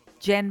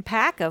 Jen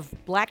Pack of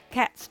Black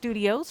Cat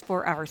Studios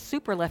for our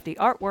Super Lefty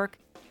artwork,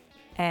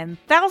 and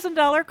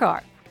 $1,000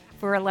 Card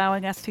for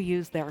allowing us to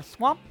use their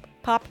Swamp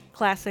Pop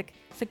Classic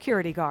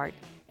Security Guard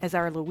as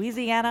our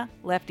Louisiana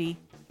Lefty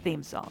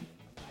theme song.